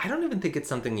 So I don't even think it's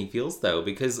something he feels, though,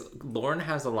 because Lauren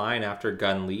has a line after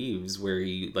Gunn leaves where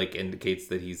he, like, indicates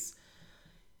that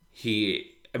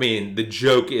I mean, the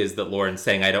joke is that Lauren's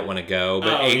saying, I don't want to go,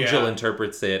 but Angel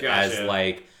interprets it as,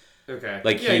 like, okay.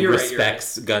 Like, he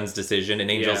respects Gunn's decision,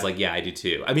 and Angel's like, yeah, I do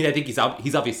too. I mean, I think he's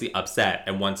obviously upset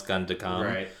and wants Gunn to come.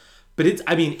 Right. But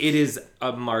it is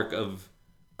a mark of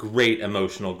great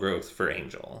emotional growth for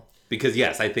Angel. Because,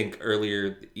 yes, I think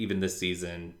earlier, even this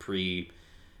season,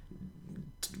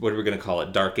 what are we going to call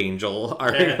it? Dark Angel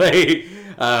arc,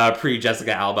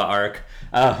 pre-Jessica Alba arc.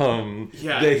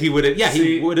 He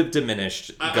would have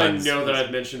diminished Gunn's. I know that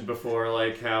I've mentioned before,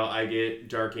 like, how I get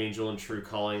Dark Angel and True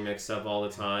Calling mixed up all the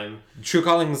time. True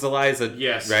Calling is Eliza,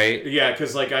 yes, right? Yeah,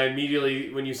 because, like, I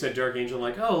immediately, when you said Dark Angel, I'm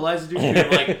like, oh, Eliza Dushku.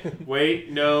 I'm like,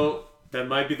 wait, no, that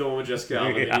might be the one with Jessica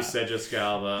Alba. And you said Jessica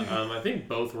Alba. I think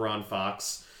both were on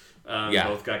Fox.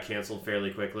 Both got canceled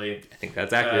fairly quickly. I think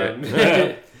that's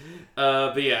accurate.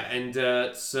 But yeah,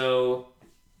 and so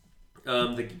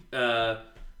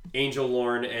Angel,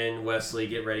 Lauren, and Wesley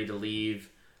get ready to leave.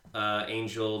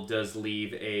 Angel does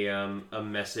leave a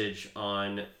message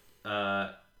on.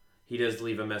 He does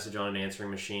leave a message on an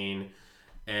answering machine,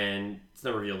 and it's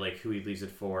not revealed like who he leaves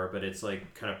it for, but it's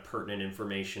like kind of pertinent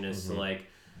information as to like,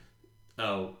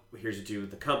 oh, here's to do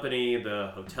with the company,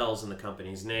 the hotels in the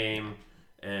company's name,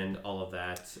 and all of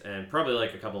that, and probably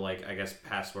like a couple like I guess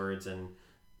passwords and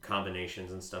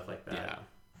combinations and stuff like that.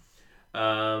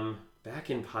 Yeah. Back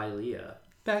in Pylea.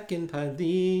 Back in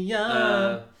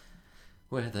Pylea,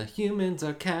 where the humans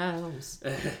are cows.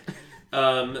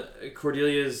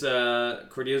 Cordelia's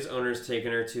owner's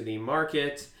taken her to the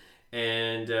market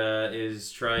and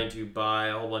is trying to buy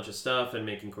a whole bunch of stuff and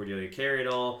making Cordelia carry it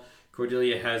all.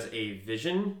 Cordelia has a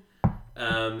vision,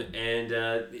 and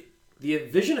the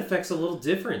vision effect's a little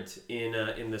different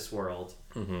in this world.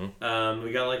 Mm-hmm.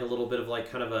 We got like a little bit of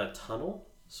like kind of a tunnel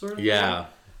sort of thing.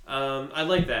 I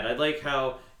like that. I like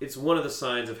how it's one of the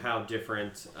signs of how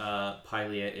different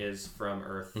Pylea is from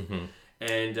Earth. Mm-hmm.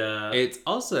 And it's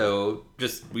also,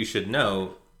 just we should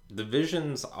know, the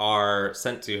visions are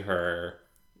sent to her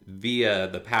via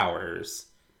the powers.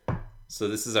 So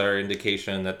this is our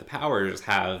indication that the powers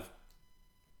have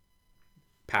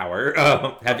power,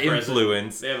 have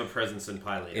influence. They have a presence in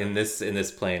Pylea. In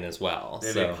this plane as well.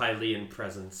 They have a Pylean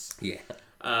presence. Yeah.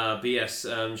 But yes,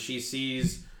 she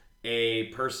sees a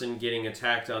person getting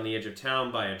attacked on the edge of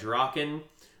town by a Draken.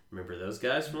 Remember those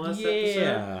guys from last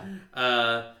episode?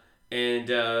 Yeah.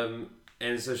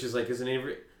 And so she's like,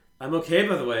 I'm okay,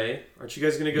 by the way. Aren't you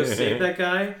guys going to go save that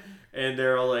guy? And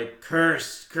they're all like,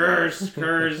 curse, curse,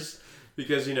 curse.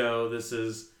 Because, this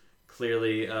is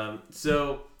clearly...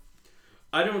 So,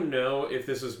 I don't know if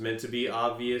this was meant to be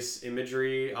obvious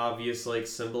imagery, obvious, like,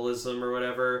 symbolism or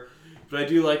whatever. But I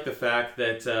do like the fact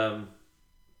that...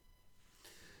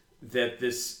 that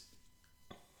this...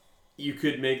 You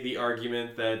could make the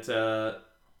argument that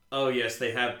oh yes,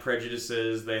 they have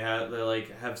prejudices. They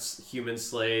like have human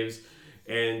slaves,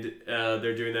 and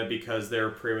they're doing that because they're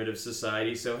a primitive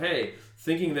society. So hey,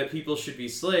 thinking that people should be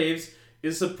slaves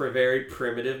is a very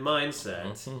primitive mindset.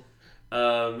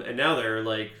 Mm-hmm. And now they're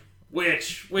like,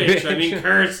 witch. I mean,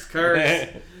 cursed.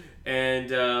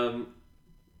 And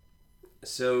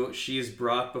so she's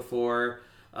brought before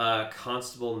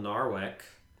Constable Narwick.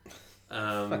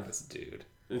 Fuck this dude.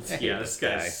 Yeah, this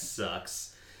guy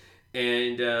sucks.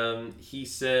 And he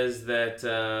says that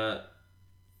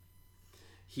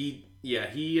he's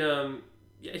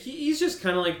just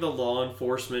kind of like the law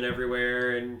enforcement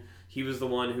everywhere, and he was the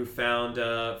one who found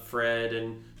Fred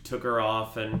and took her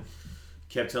off and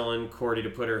kept telling Cordy to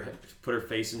put her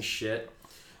face in shit.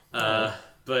 But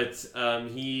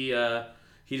he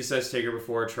decides to take her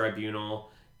before a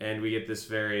tribunal, and we get this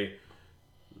very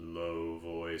low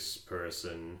voice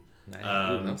person.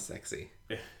 No, sexy.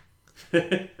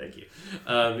 Thank you.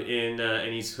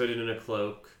 And he's hooded in a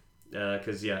cloak,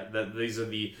 because these are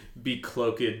the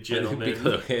becloaked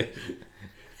gentlemen,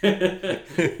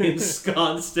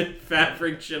 ensconced in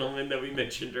fabric gentlemen that we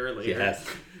mentioned earlier. Yes.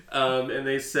 And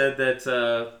they said that,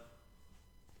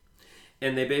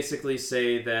 and they basically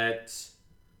say that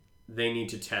they need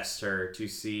to test her to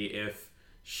see if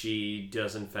she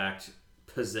does in fact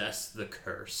possess the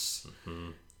curse.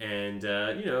 Mm-hmm. And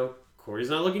Corey's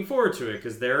not looking forward to it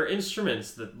because there are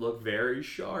instruments that look very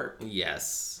sharp.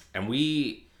 Yes. And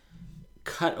we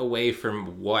cut away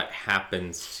from what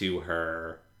happens to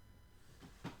her,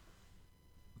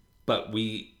 but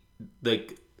we,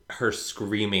 like, her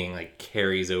screaming, like,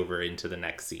 carries over into the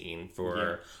next scene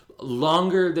for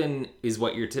longer than is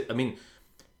what you're... I mean,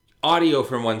 audio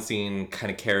from one scene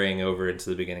kind of carrying over into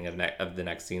the beginning of the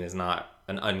next scene is not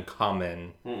an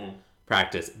uncommon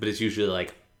practice, but it's usually,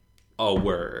 like, a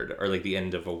word or like the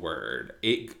end of a word.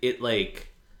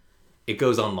 It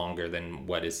goes on longer than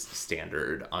what is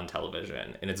standard on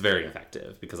television, and it's very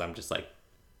effective because I'm just like,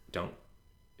 don't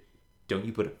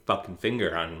you put a fucking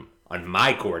finger on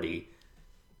my Cordy.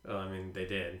 Oh, I mean, they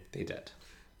did.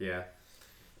 Yeah.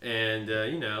 And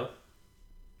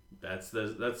that's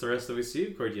the rest that we see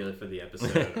of Cordelia for the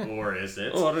episode. Or is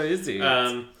it? Or is it?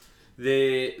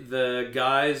 The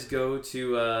guys go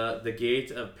to the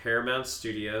gate of Paramount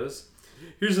Studios.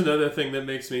 Here's another thing that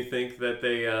makes me think that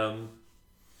they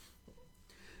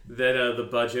the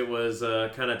budget was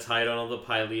kind of tight on all the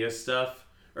Pylea stuff,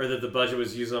 or that the budget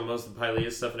was used on most of the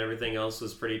Pylea stuff and everything else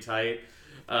was pretty tight.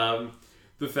 The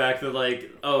fact that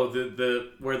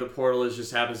the where the portal is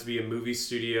just happens to be a movie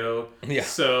studio. Yeah.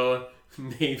 So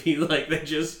maybe they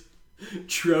just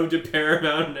drove to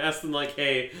Paramount and asked them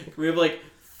hey, can we have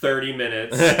 30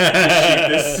 minutes to shoot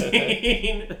this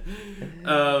scene?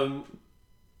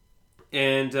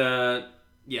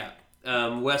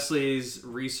 Wesley's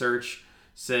research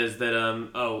says that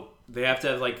they have to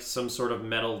have some sort of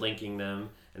metal linking them.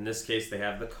 In this case, they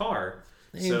have the car.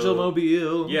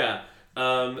 Angelmobile. Yeah.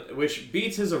 Which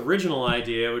beats his original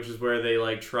idea, which is where they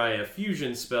try a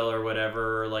fusion spell or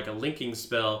whatever, or a linking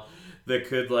spell that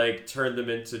could turn them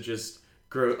into just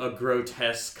a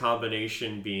grotesque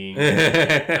combination being.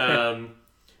 But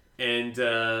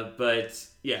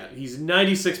yeah, he's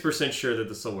 96% sure that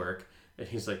this will work, and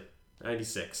he's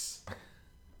 96.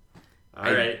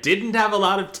 All right, didn't have a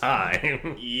lot of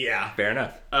time. Yeah, fair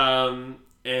enough.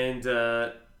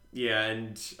 Yeah,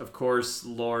 and of course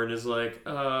Lauren is I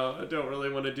don't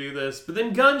really want to do this, but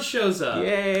then Gunn shows up.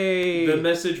 Yay! The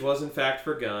message was in fact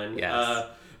for Gunn. Yes.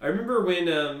 I remember when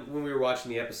we were watching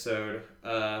the episode,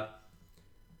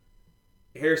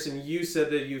 Harrison, you said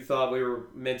that you thought we were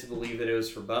meant to believe that it was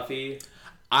for Buffy.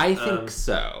 I think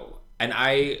so, and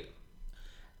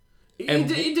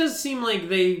it does seem like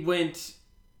they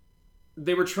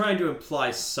were trying to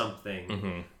imply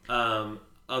something,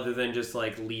 other than just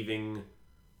leaving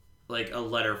a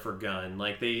letter for Gunn.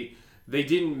 They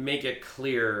didn't make it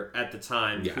clear at the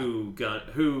time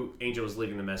who Angel was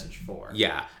leaving the message for.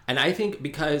 Yeah, and I think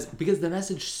because the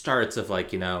message starts of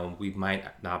we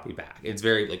might not be back. It's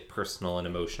very personal and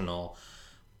emotional,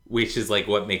 which is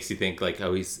what makes you think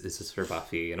is this for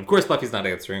Buffy? And of course Buffy's not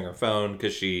answering her phone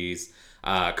because she's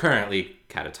currently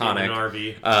catatonic. In an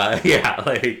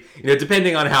RV.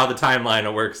 Depending on how the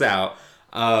timeline works out.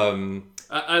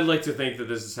 I'd like to think that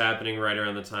this is happening right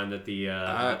around the time that the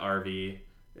RV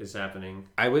is happening.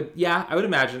 I would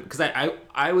imagine, because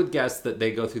I would guess that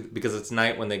they go through, because it's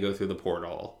night when they go through the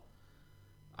portal.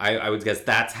 I would guess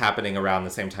that's happening around the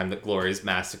same time that Glory's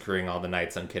massacring all the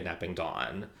knights on Kidnapping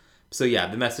Dawn. So yeah,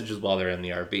 the message is while they're in the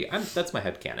RV. That's my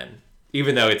headcanon,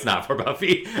 even though it's not for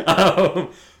Buffy.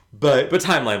 But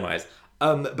timeline wise,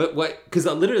 But what? Because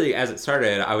literally, as it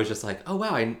started, I was just like, "Oh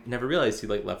wow, I never realized he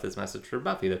like left this message for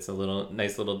Buffy. That's a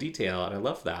nice little detail, and I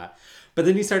love that." But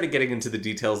then he started getting into the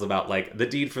details about like the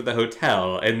deed for the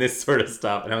hotel and this sort of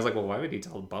stuff, and I was like, "Well, why would he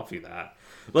tell Buffy that?"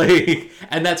 Like,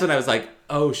 and that's when I was like,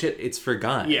 "Oh shit, it's for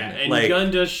Gunn." Yeah, and like, Gunn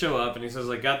does show up, and he says,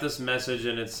 "Like, got this message,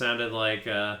 and it sounded like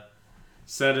the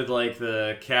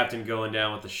captain going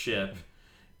down with the ship."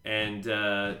 And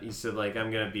he said, like,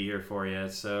 I'm going to be here for you.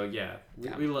 So, yeah,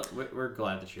 we're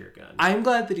glad that you're Gunn. I'm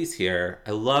glad that he's here.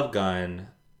 I love Gunn.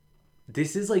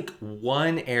 This is, like,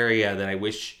 one area that I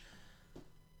wish...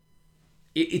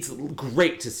 It's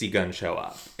great to see Gunn show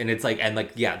up. And it's like,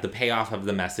 yeah, the payoff of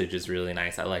the message is really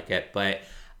nice. I like it. But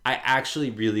I actually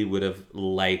really would have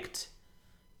liked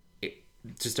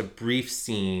just a brief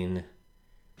scene...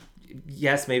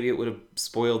 Yes, maybe it would have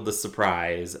spoiled the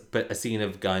surprise, but a scene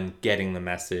of Gunn getting the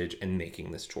message and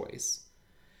making this choice.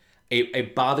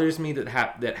 It bothers me that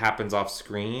happens off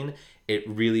screen. It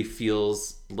really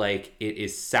feels like it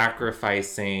is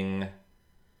sacrificing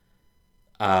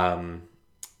a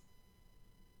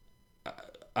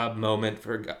moment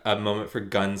for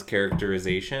Gunn's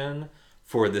characterization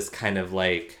for this kind of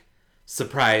like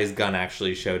surprise Gunn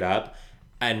actually showed up.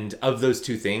 And of those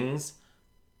two things,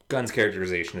 Gunn's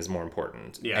characterization is more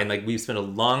important. Yeah. And like we've spent a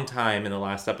long time in the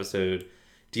last episode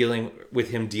dealing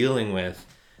with his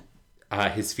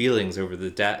feelings over the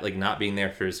debt, like not being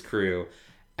there for his crew.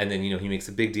 And then, he makes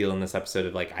a big deal in this episode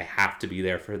of like, I have to be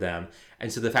there for them. And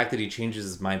so the fact that he changes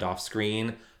his mind off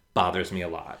screen bothers me a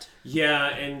lot. Yeah,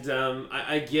 and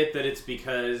I get that it's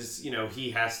because,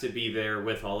 he has to be there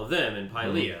with all of them in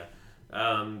Pylea. Mm-hmm.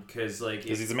 Because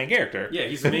he's the main character. Yeah,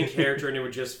 he's the main character, and it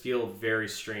would just feel very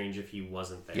strange if he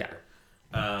wasn't there.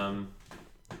 Yeah.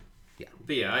 Yeah.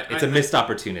 But yeah, it's a missed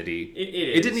opportunity. It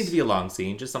is. It didn't need to be a long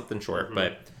scene, just something short.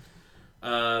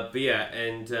 Mm-hmm. But yeah,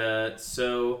 and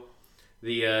so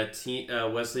the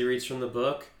Wesley reads from the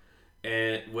book,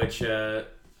 and which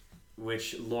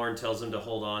Lauren tells him to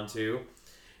hold on to.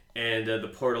 And the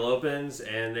portal opens,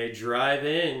 and they drive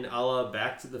in, a la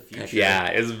Back to the Future. Yeah,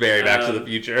 it's very Back to the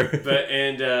Future.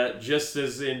 Just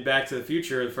as in Back to the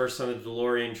Future, the first time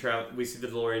we see the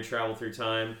DeLorean travel through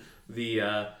time,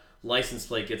 the license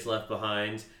plate gets left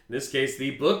behind. In this case,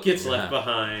 the book gets left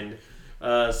behind.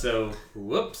 So,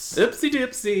 whoops. Oopsie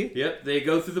dipsy. Yep, they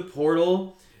go through the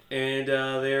portal, and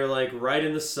they're like right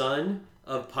in the sun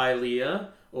of Pylea.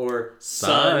 Or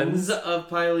Sons of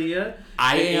Pylea.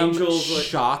 I am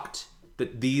shocked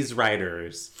that these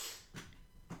writers,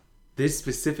 this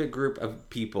specific group of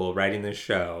people writing this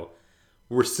show,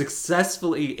 were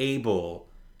successfully able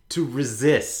to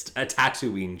resist a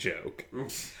Tatooine joke.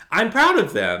 I'm proud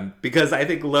of them because I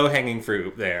think low-hanging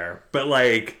fruit there, but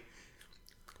like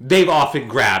they've often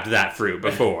grabbed that fruit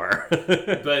before.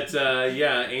 But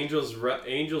yeah, Angel's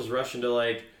rush into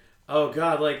like, oh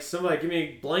God, like somebody give me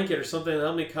a blanket or something to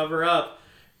help me cover up.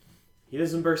 He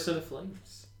doesn't burst into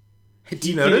flames. Do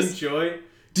you notice? Do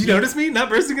you notice me not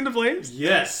bursting into flames?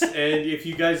 Yes, and if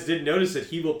you guys didn't notice it,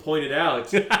 he will point it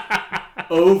out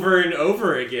over and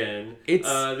over again.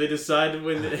 They decide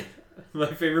when. My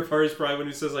favorite part is probably when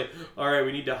he says like, "All right,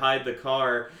 we need to hide the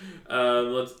car.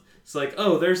 It's like,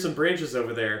 oh, there's some branches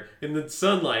over there in the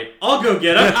sunlight. I'll go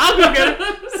get them. I'll go get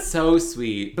them." So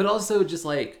sweet, but also just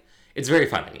like. It's very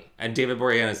funny, and David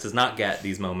Boreanaz does not get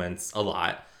these moments a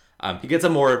lot. He gets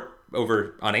them more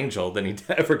over on Angel than he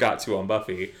ever got to on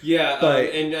Buffy. Yeah,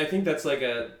 but and I think that's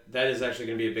that is actually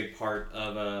going to be a big part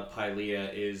of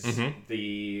Pylea is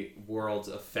the world's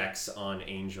effects on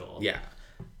Angel. Yeah,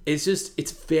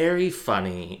 it's very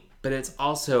funny, but it's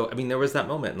also, I mean, there was that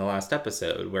moment in the last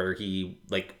episode where he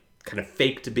like kind of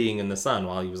faked being in the sun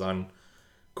while he was on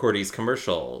Cordy's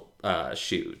commercial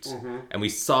shoot, and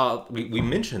we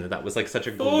mentioned that was like such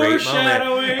a great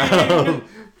moment.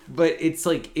 But it's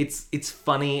like it's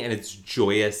funny and it's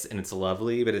joyous and it's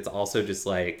lovely, but it's also just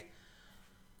like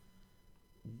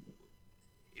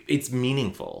it's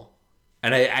meaningful,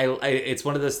 and I it's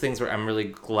one of those things where I'm really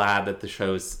glad that this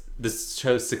show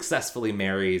successfully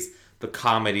marries the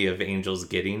comedy of Angel's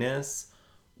giddiness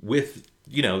with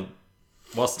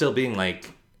while still being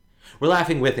like. We're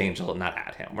laughing with Angel, not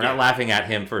at him. We're not laughing at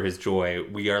him for his joy.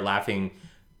 We are laughing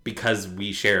because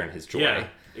we share in his joy. Yeah,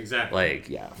 exactly. Like,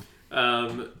 yeah.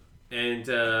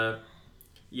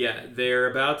 They're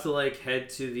about to like head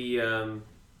to the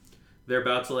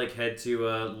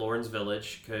Lauren's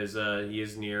village because he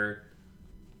is near.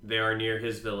 They are near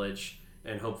his village,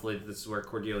 and hopefully this is where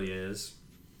Cordelia is.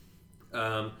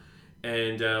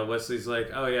 Wesley's like,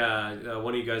 "Oh yeah,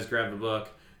 one of you guys grab the book."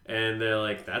 And they're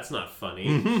like, that's not funny.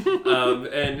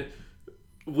 And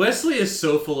Wesley is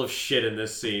so full of shit in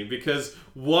this scene because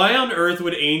why on earth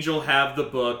would Angel have the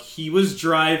book? He was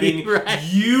driving. Right.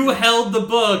 You held the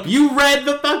book. You read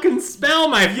the fucking spell,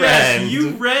 my friend. Yes, you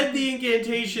read the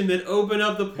incantation that opened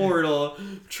up the portal,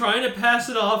 trying to pass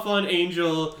it off on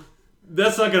Angel.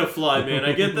 That's not gonna fly, man.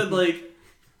 I get that, like,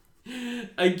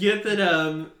 I get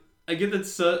that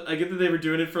they were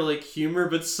doing it for like humor,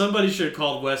 but somebody should have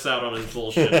called Wes out on his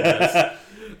bullshit.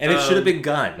 And it should have been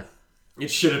Gunn. It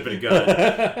should have been Gunn.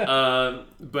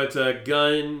 But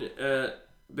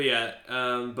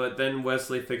then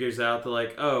Wesley figures out that,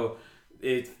 like, oh,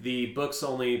 if the book's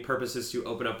only purpose is to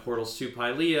open up portals to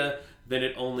Pylea, then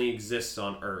it only exists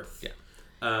on Earth.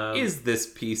 Yeah. Is this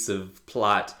piece of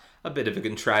plot a bit of a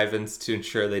contrivance to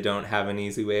ensure they don't have an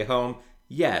easy way home?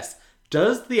 Yes.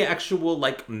 Does the actual,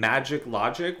 like, magic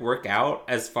logic work out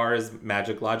as far as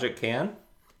magic logic can?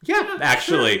 Yeah,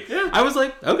 actually. Sure. Yeah. I was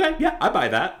like, okay, yeah, I buy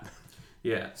that.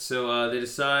 Yeah, so they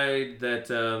decide that,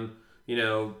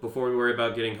 before we worry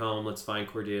about getting home, let's find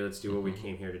Cordelia, let's do what we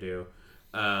came here to do.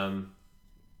 And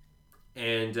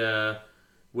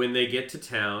when they get to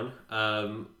town,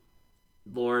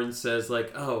 Lauren says,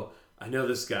 like, oh, I know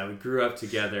this guy, we grew up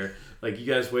together. Like, you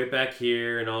guys wait back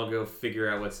here and I'll go figure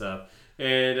out what's up.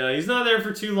 And he's not there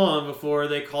for too long before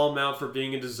they call him out for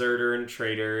being a deserter and a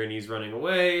traitor, and he's running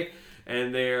away.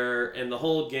 And the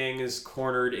whole gang is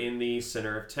cornered in the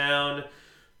center of town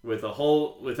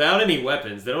without any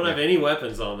weapons. They don't have any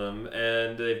weapons on them,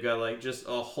 and they've got like just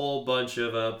a whole bunch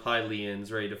of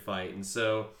Pyleans ready to fight. And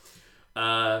so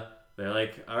they're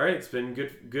like, "All right, it's been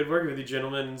good working with you,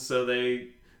 gentlemen." And so they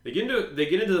get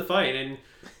into the fight, and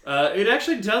it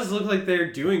actually does look like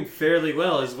they're doing fairly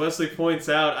well, as Wesley points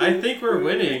out. I think we're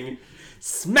winning.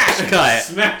 Smash cut!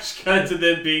 Smash cut to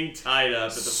them being tied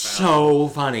up at the fountain. So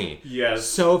funny. Yes.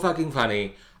 So fucking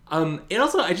funny. And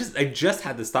also, I just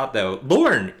had this thought, though.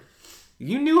 Lauren,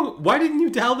 why didn't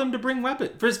you tell them to bring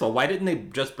weapons? First of all, why didn't they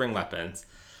just bring weapons?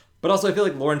 But also, I feel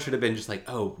like Lauren should have been just like,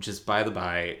 oh, just by the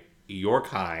by, you're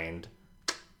kind,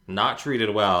 not treated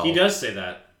well. He does say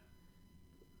that.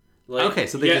 Like, okay,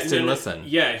 so they just didn't listen.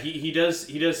 Yeah, he does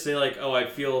say, like, oh, I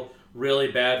feel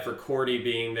really bad for Cordy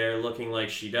being there looking like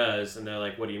she does. And they're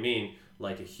like, what do you mean?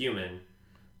 Like a human?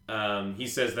 He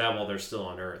says that while they're still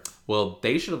on Earth. Well,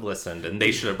 they should have listened, and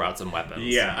they should have brought some weapons.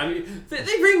 Yeah, I mean,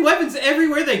 they bring weapons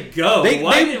everywhere they go.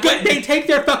 They take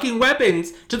their fucking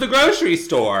weapons to the grocery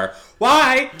store.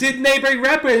 Why didn't they bring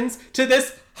weapons to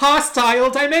this hostile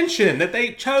dimension that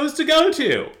they chose to go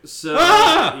to? So,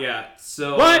 yeah.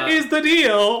 So, what is the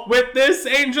deal with this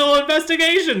Angel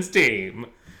Investigations team?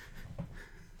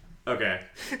 Okay.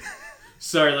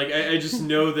 Sorry, like, I just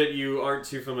know that you aren't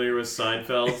too familiar with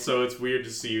Seinfeld, so it's weird to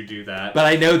see you do that. But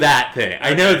I know that thing.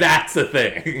 I know that's a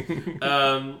thing.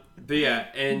 But yeah,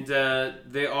 and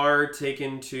they are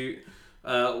taken to...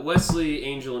 Wesley,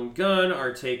 Angel, and Gunn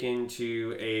are taken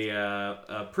to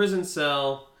a prison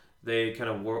cell. They kind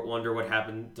of wonder what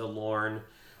happened to Lorne.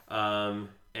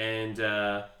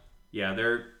 They're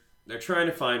trying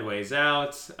to find ways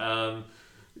out.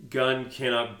 Gunn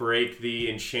cannot break the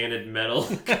enchanted metal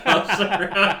cuffs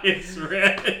around his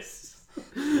wrist.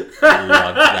 I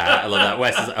love that.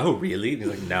 Wes is like, oh, really? And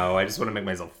he's like, no, I just want to make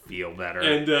myself feel better.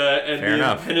 And the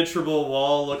impenetrable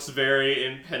wall looks very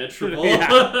impenetrable.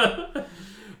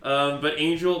 But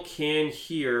Angel can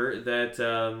hear that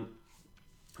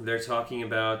they're talking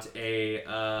about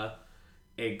a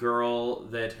girl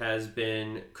that has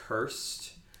been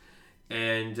cursed.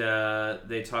 And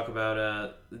they talk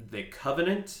about the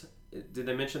covenant. Did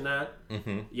they mention that?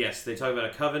 Mm-hmm. Yes, they talk about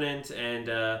a covenant, and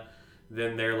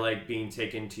then they're like being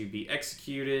taken to be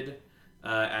executed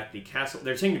at the castle.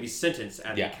 They're taken to be sentenced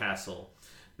at the castle.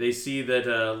 They see that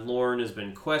Lorne has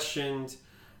been questioned,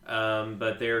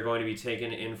 but they are going to be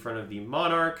taken in front of the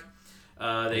monarch.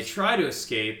 They try to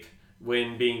escape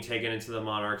when being taken into the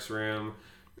monarch's room.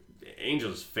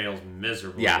 Angel just fails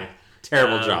miserably. Yeah.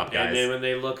 Terrible job, guys. And then when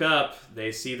they look up,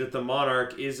 they see that the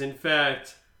monarch is, in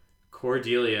fact,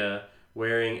 Cordelia,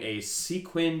 wearing a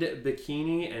sequined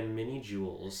bikini and mini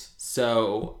jewels.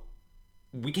 So,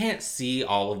 we can't see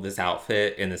all of this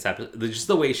outfit in this episode. Just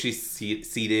the way she's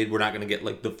seated, we're not going to get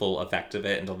like the full effect of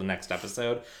it until the next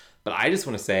episode. But I just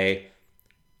want to say,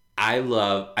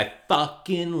 I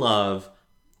fucking love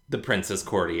the Princess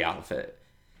Cordy outfit.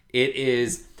 It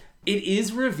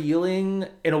is revealing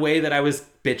in a way that I was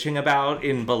bitching about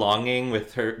in Belonging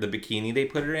with the bikini they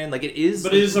put her in. Like, it is,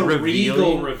 but it is a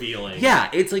revealing.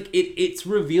 Yeah, it's like it's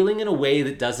revealing in a way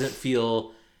that doesn't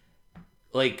feel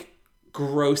like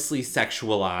grossly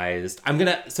sexualized. I'm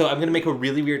gonna make a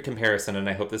really weird comparison, and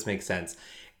I hope this makes sense.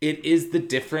 It is the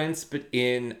difference, but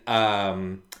in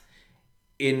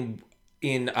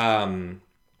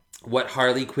what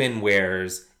Harley Quinn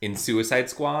wears in Suicide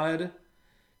Squad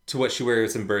to what she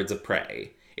wears in Birds of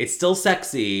Prey. It's still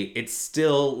sexy. It's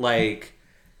still like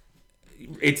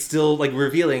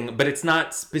revealing, but it's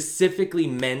not specifically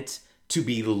meant to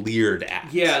be leered at.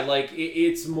 Yeah, like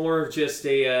it's more of just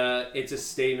it's a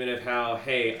statement of how,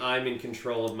 hey, I'm in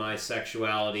control of my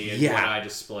sexuality and what I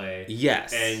display.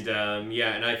 Yes. And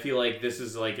and I feel like this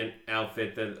is like an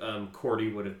outfit that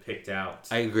Cordy would have picked out.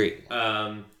 I agree.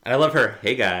 And I love her,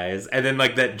 hey guys, and then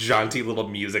like that jaunty little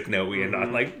music note we end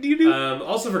on, like doo-doo.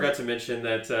 Also forgot to mention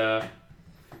that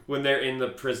when they're in the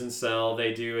prison cell,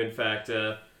 they do in fact.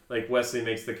 Like, Wesley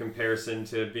makes the comparison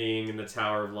to being in the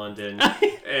Tower of London,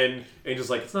 and Angel's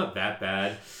like, it's not that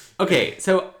bad. Okay,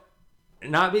 so,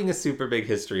 not being a super big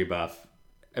history buff,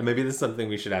 and maybe this is something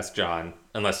we should ask John,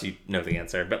 unless you know the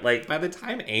answer, but, like, by the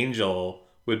time Angel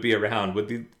would be around, would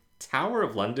the Tower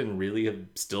of London really have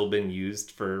still been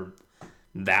used for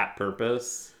that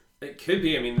purpose? It could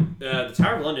be. I mean, the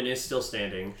Tower of London is still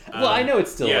standing. Well, I know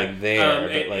it's still, like, there,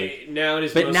 but, like... now it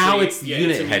is but mostly, now it's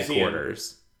unit unit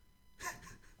headquarters.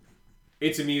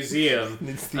 It's a museum.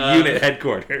 It's the unit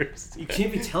headquarters. You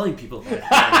can't be telling people that.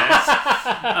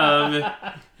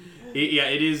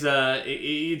 It is.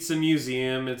 It's a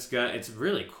museum. It's a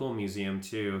really cool museum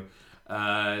too.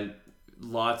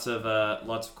 Lots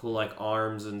of cool like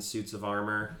arms and suits of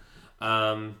armor.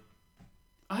 I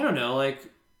don't know. Like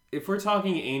if we're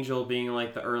talking Angel being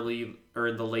like the early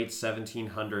or the late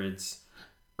 1700s,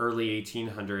 early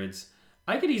 1800s,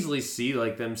 I could easily see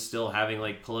like them still having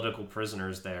like political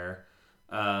prisoners there.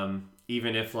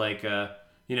 Even if like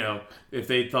if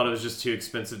they thought it was just too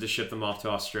expensive to ship them off to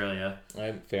Australia.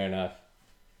 Fair enough.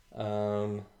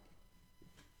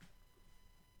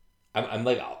 I'm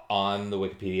like on the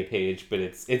Wikipedia page, but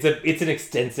it's an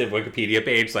extensive Wikipedia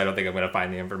page, so I don't think I'm gonna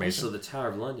find the information. So the Tower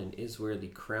of London is where the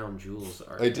crown jewels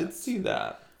are. I did see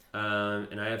that.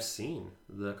 And I have seen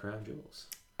the crown jewels.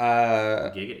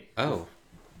 Giggity. Oh.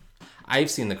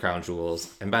 I've seen the crown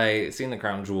jewels, and by seeing the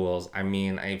crown jewels, I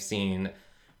mean I've seen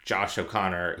Josh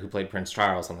O'Connor, who played Prince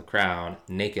Charles on The Crown,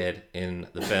 naked in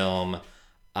the film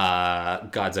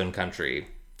God's Own Country,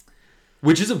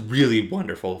 which is a really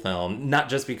wonderful film. Not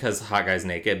just because hot guy's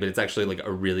naked, but it's actually like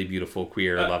a really beautiful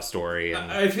queer love story.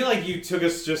 And I feel like you took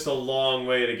us just a long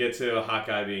way to get to a hot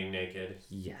guy being naked.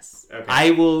 Yes. Okay.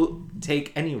 I will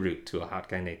take any route to a hot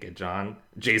guy naked,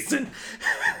 Jason.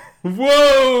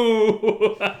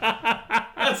 Whoa!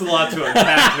 That's a lot to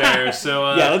unpack there.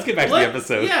 So yeah, let's get back to the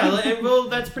episode. Yeah, well,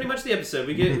 that's pretty much the episode.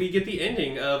 We get the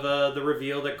ending of the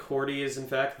reveal that Cordy is in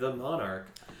fact the monarch,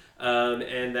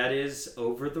 and that is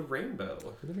Over the Rainbow.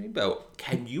 Over the Rainbow.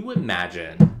 Can you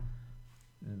imagine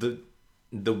the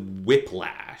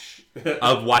whiplash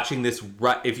of watching this?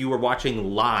 If you were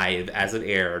watching live as it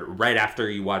aired, right after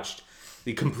you watched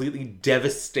the completely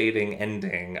devastating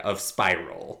ending of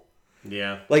Spiral.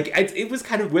 Yeah. Like, it was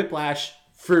kind of whiplash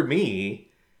for me.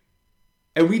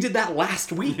 And we did that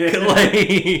last week.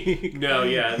 Like... No,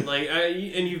 yeah. Like,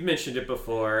 and you've mentioned it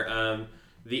before.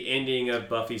 The ending of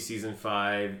Buffy Season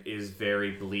 5 is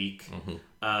very bleak.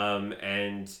 Mm-hmm.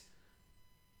 And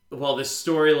while the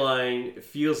storyline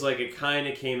feels like it kind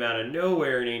of came out of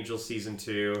nowhere in Angel Season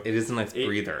 2... It is a nice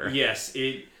breather. Yes,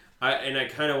 I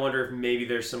kind of wonder if maybe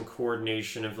there's some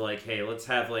coordination of like, hey, let's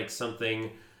have like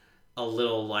something a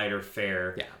little lighter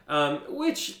fare. Yeah.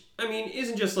 Which, I mean,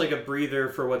 isn't just like a breather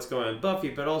for what's going on in Buffy,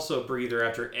 but also a breather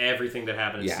after everything that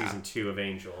happened in Season 2 of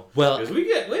Angel. Well, because we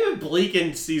have a bleak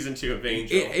in Season 2 of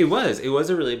Angel. It was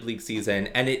a really bleak season,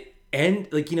 and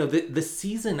the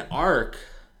season arc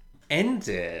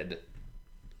ended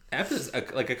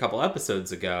like a couple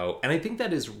episodes ago, and I think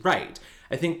that is right.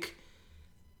 I think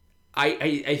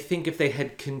if they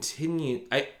had continued,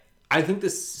 I think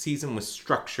this season was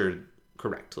structured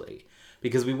correctly,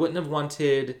 because we wouldn't have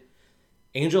wanted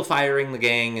Angel firing the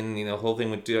gang, and the whole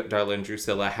thing with Darla and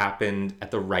Drusilla happened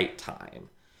at the right time.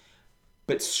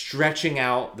 But stretching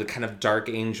out the kind of Dark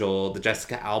Angel, the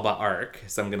Jessica Alba arc,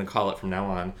 as I'm going to call it from now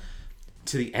on,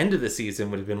 to the end of the season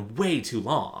would have been way too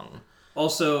long.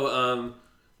 Also,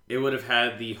 it would have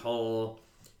had the whole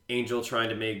Angel trying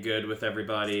to make good with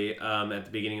everybody at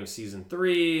the beginning of Season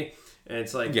 3, and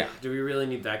it's like, do we really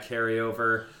need that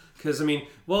carryover? Because, I mean,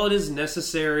 while it is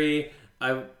necessary,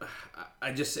 I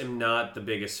just am not the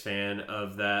biggest fan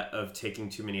of that, of taking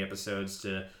too many episodes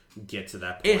to get to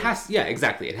that point.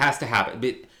 Exactly. It has to happen.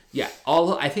 But, yeah,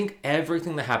 I think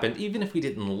everything that happened, even if we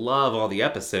didn't love all the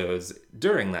episodes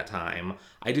during that time,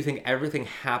 I do think everything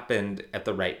happened at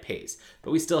the right pace.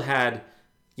 But we still had,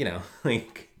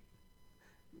 like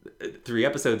 3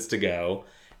 episodes to go.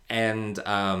 And,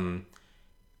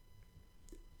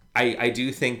 I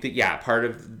do think that, yeah, part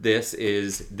of this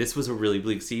was a really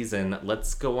bleak season.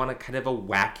 Let's go on a kind of a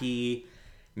wacky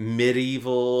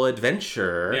medieval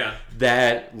adventure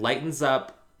that lightens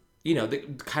up,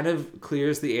 that kind of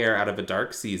clears the air out of a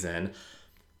dark season,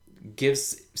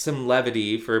 gives some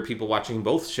levity for people watching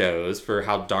both shows for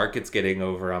how dark it's getting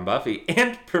over on Buffy,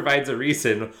 and provides a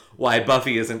reason why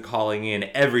Buffy isn't calling in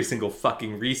every single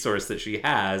fucking resource that she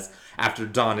has after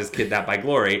Dawn is kidnapped by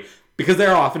Glory, because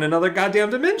they're off in another goddamn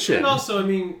dimension. And also, I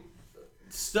mean,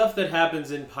 stuff that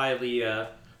happens in Pylea,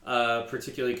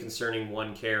 particularly concerning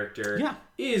one character,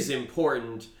 is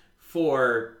important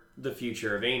for the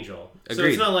future of Angel. Agreed. So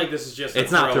it's not like this is just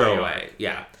it's not throwaway.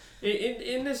 Yeah.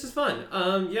 And this is fun.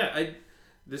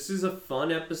 This is a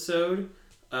fun episode.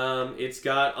 It's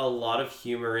got a lot of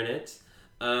humor in it,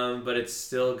 but it's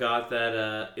still got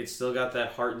that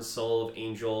heart and soul of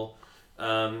Angel.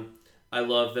 I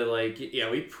love that, like,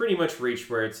 we pretty much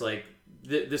reached where it's like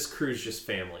this crew's just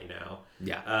family now.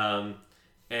 Yeah.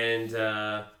 And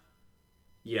I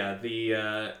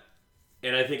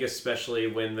think especially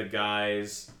when the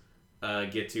guys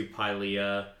get to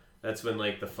Pylea, that's when,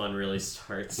 like, the fun really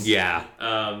starts. Yeah.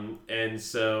 And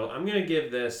so I'm gonna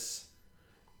give this.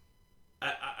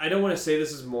 I don't want to say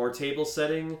this is more table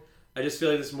setting. I just feel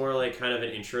like this is more like kind of an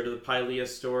intro to the Pylea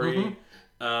story.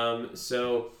 Mm-hmm.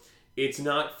 So it's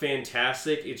not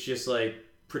fantastic. It's just, like,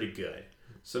 pretty good.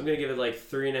 So I'm gonna give it like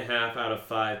 3.5 out of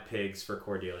 5 pigs for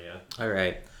Cordelia. All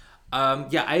right.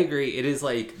 I agree. It is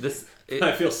like this.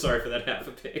 I feel sorry for that half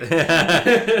a pig.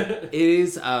 It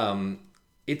is.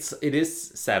 It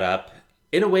is set up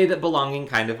in a way that Belonging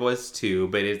kind of was too,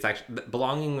 but it's actually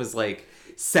Belonging was like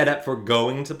set up for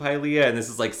going to Pylea, and this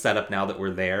is like set up now that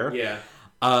we're there. Yeah.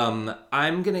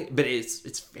 But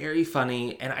it's very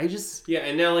funny, and I just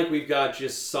and now, like, we've got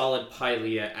just solid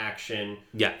Pylea action.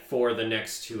 Yeah. For the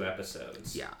next 2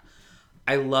 episodes. Yeah.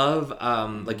 I love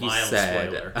like you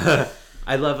said.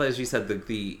 I love, as you said,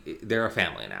 they're a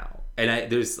family now,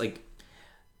 and there's like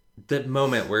the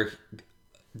moment where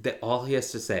all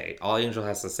Angel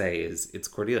has to say is it's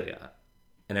Cordelia,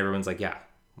 and everyone's like, yeah,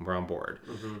 we're on board.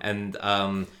 Mm-hmm. And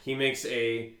he makes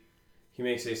a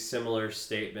similar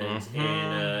statement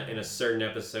in a certain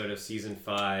episode of season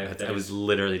 5. I was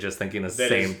literally just thinking the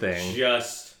same thing.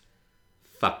 Just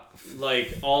fuck,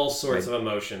 like all sorts of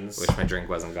emotions. Wish my drink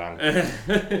wasn't gone.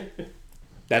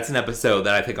 That's an episode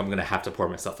that I think I'm gonna have to pour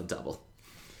myself a double.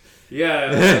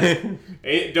 Yeah.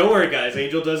 Don't worry, guys.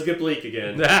 Angel does get bleak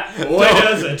again. Boy,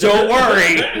 does it. Don't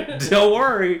worry. Don't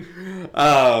worry.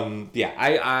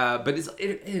 But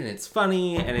it's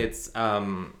funny, and it's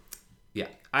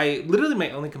I literally, my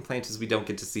only complaint is we don't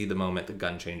get to see the moment the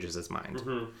gun changes his mind.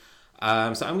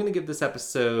 Mm-hmm. So I'm gonna give this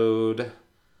episode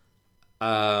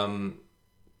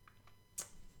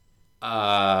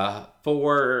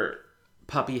 4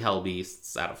 puppy hell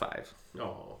beasts out of 5.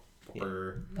 Oh,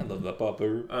 I love that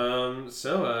pupper.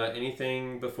 So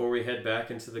anything before we head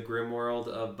back into the grim world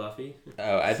of Buffy?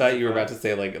 Oh, I thought you were about to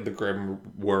say, like, the grim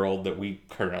world that we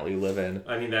currently live in.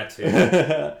 I mean, that too.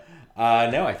 No,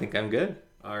 I think I'm good.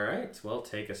 All right. Well,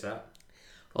 take us out.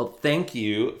 Well, thank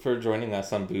you for joining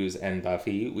us on Booze and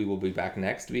Buffy. We will be back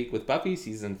next week with Buffy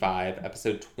Season 5,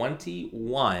 Episode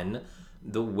 21,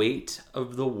 The Weight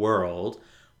of the World.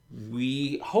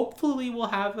 We hopefully will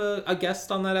have a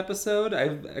guest on that episode.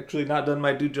 I've actually not done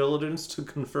my due diligence to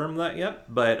confirm that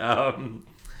yet, but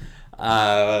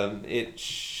it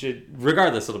should,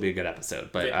 regardless, it'll be a good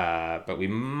episode. But we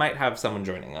might have someone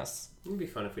joining us. It'd be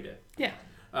fun if we did. Yeah.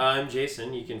 I'm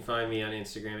Jason. You can find me on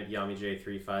Instagram at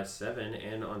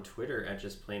YamiJ357 and on Twitter at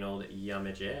just plain old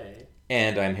YamiJ.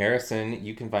 And I'm Harrison.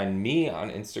 You can find me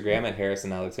on Instagram at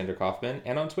Harrison Alexander Kaufman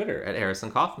and on Twitter at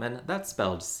Harrison Kaufman. That's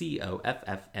spelled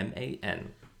Coffman.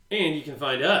 And you can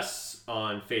find us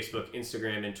on Facebook,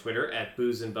 Instagram, and Twitter at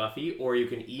Booze and Buffy, or you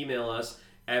can email us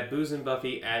at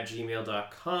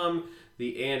boozeandbuffy@gmail.com.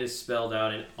 The and is spelled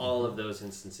out in all of those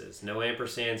instances. No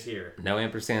ampersands here. No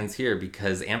ampersands here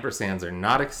because ampersands are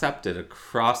not accepted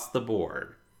across the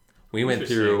board. I went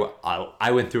through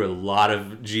a lot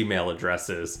of Gmail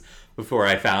addresses before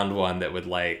I found one that would,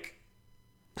 like,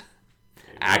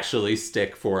 actually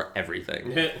stick for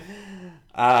everything.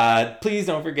 Please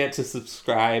don't forget to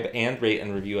subscribe and rate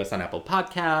and review us on Apple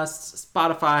Podcasts.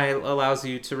 Spotify allows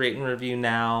you to rate and review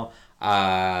now.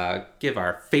 Give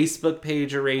our Facebook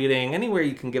page a rating. Anywhere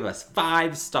you can give us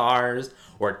 5 stars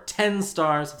or 10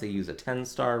 stars if they use a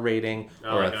 10-star rating.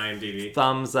 Or like IMDb.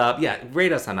 Thumbs up. Yeah,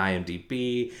 rate us on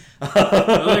IMDb. I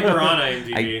don't think we're on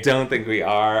IMDb. I don't think we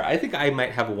are. I think I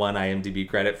might have 1 IMDb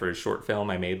credit for a short film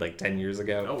I made like 10 years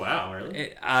ago. Oh, wow.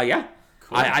 Really? Yeah.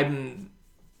 Cool.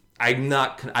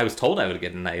 I was told I would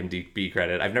get an IMDb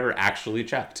credit. I've never actually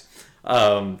checked.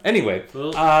 Anyway,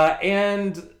 Well-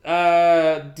 and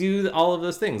do all of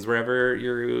those things wherever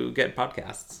you get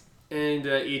podcasts. And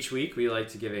each week we like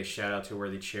to give a shout out to a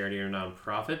worthy charity or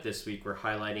nonprofit. This week we're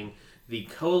highlighting the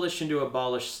Coalition to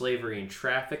Abolish Slavery and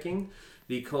Trafficking.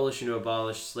 The Coalition to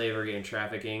Abolish Slavery and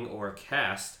Trafficking, or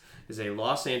CAST, is a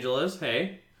Los Angeles,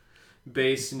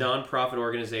 based nonprofit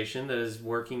organization that is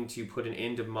working to put an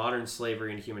end to modern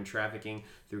slavery and human trafficking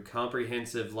through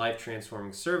comprehensive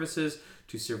life-transforming services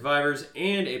to survivors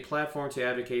and a platform to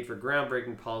advocate for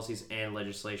groundbreaking policies and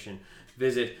legislation.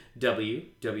 Visit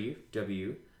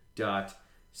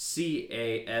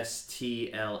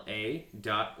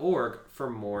www.castla.org for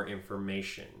more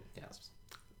information. Yes.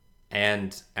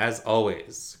 And as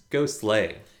always, go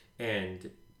slay. And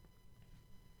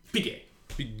be gay.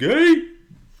 Be gay.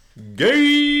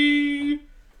 Gay.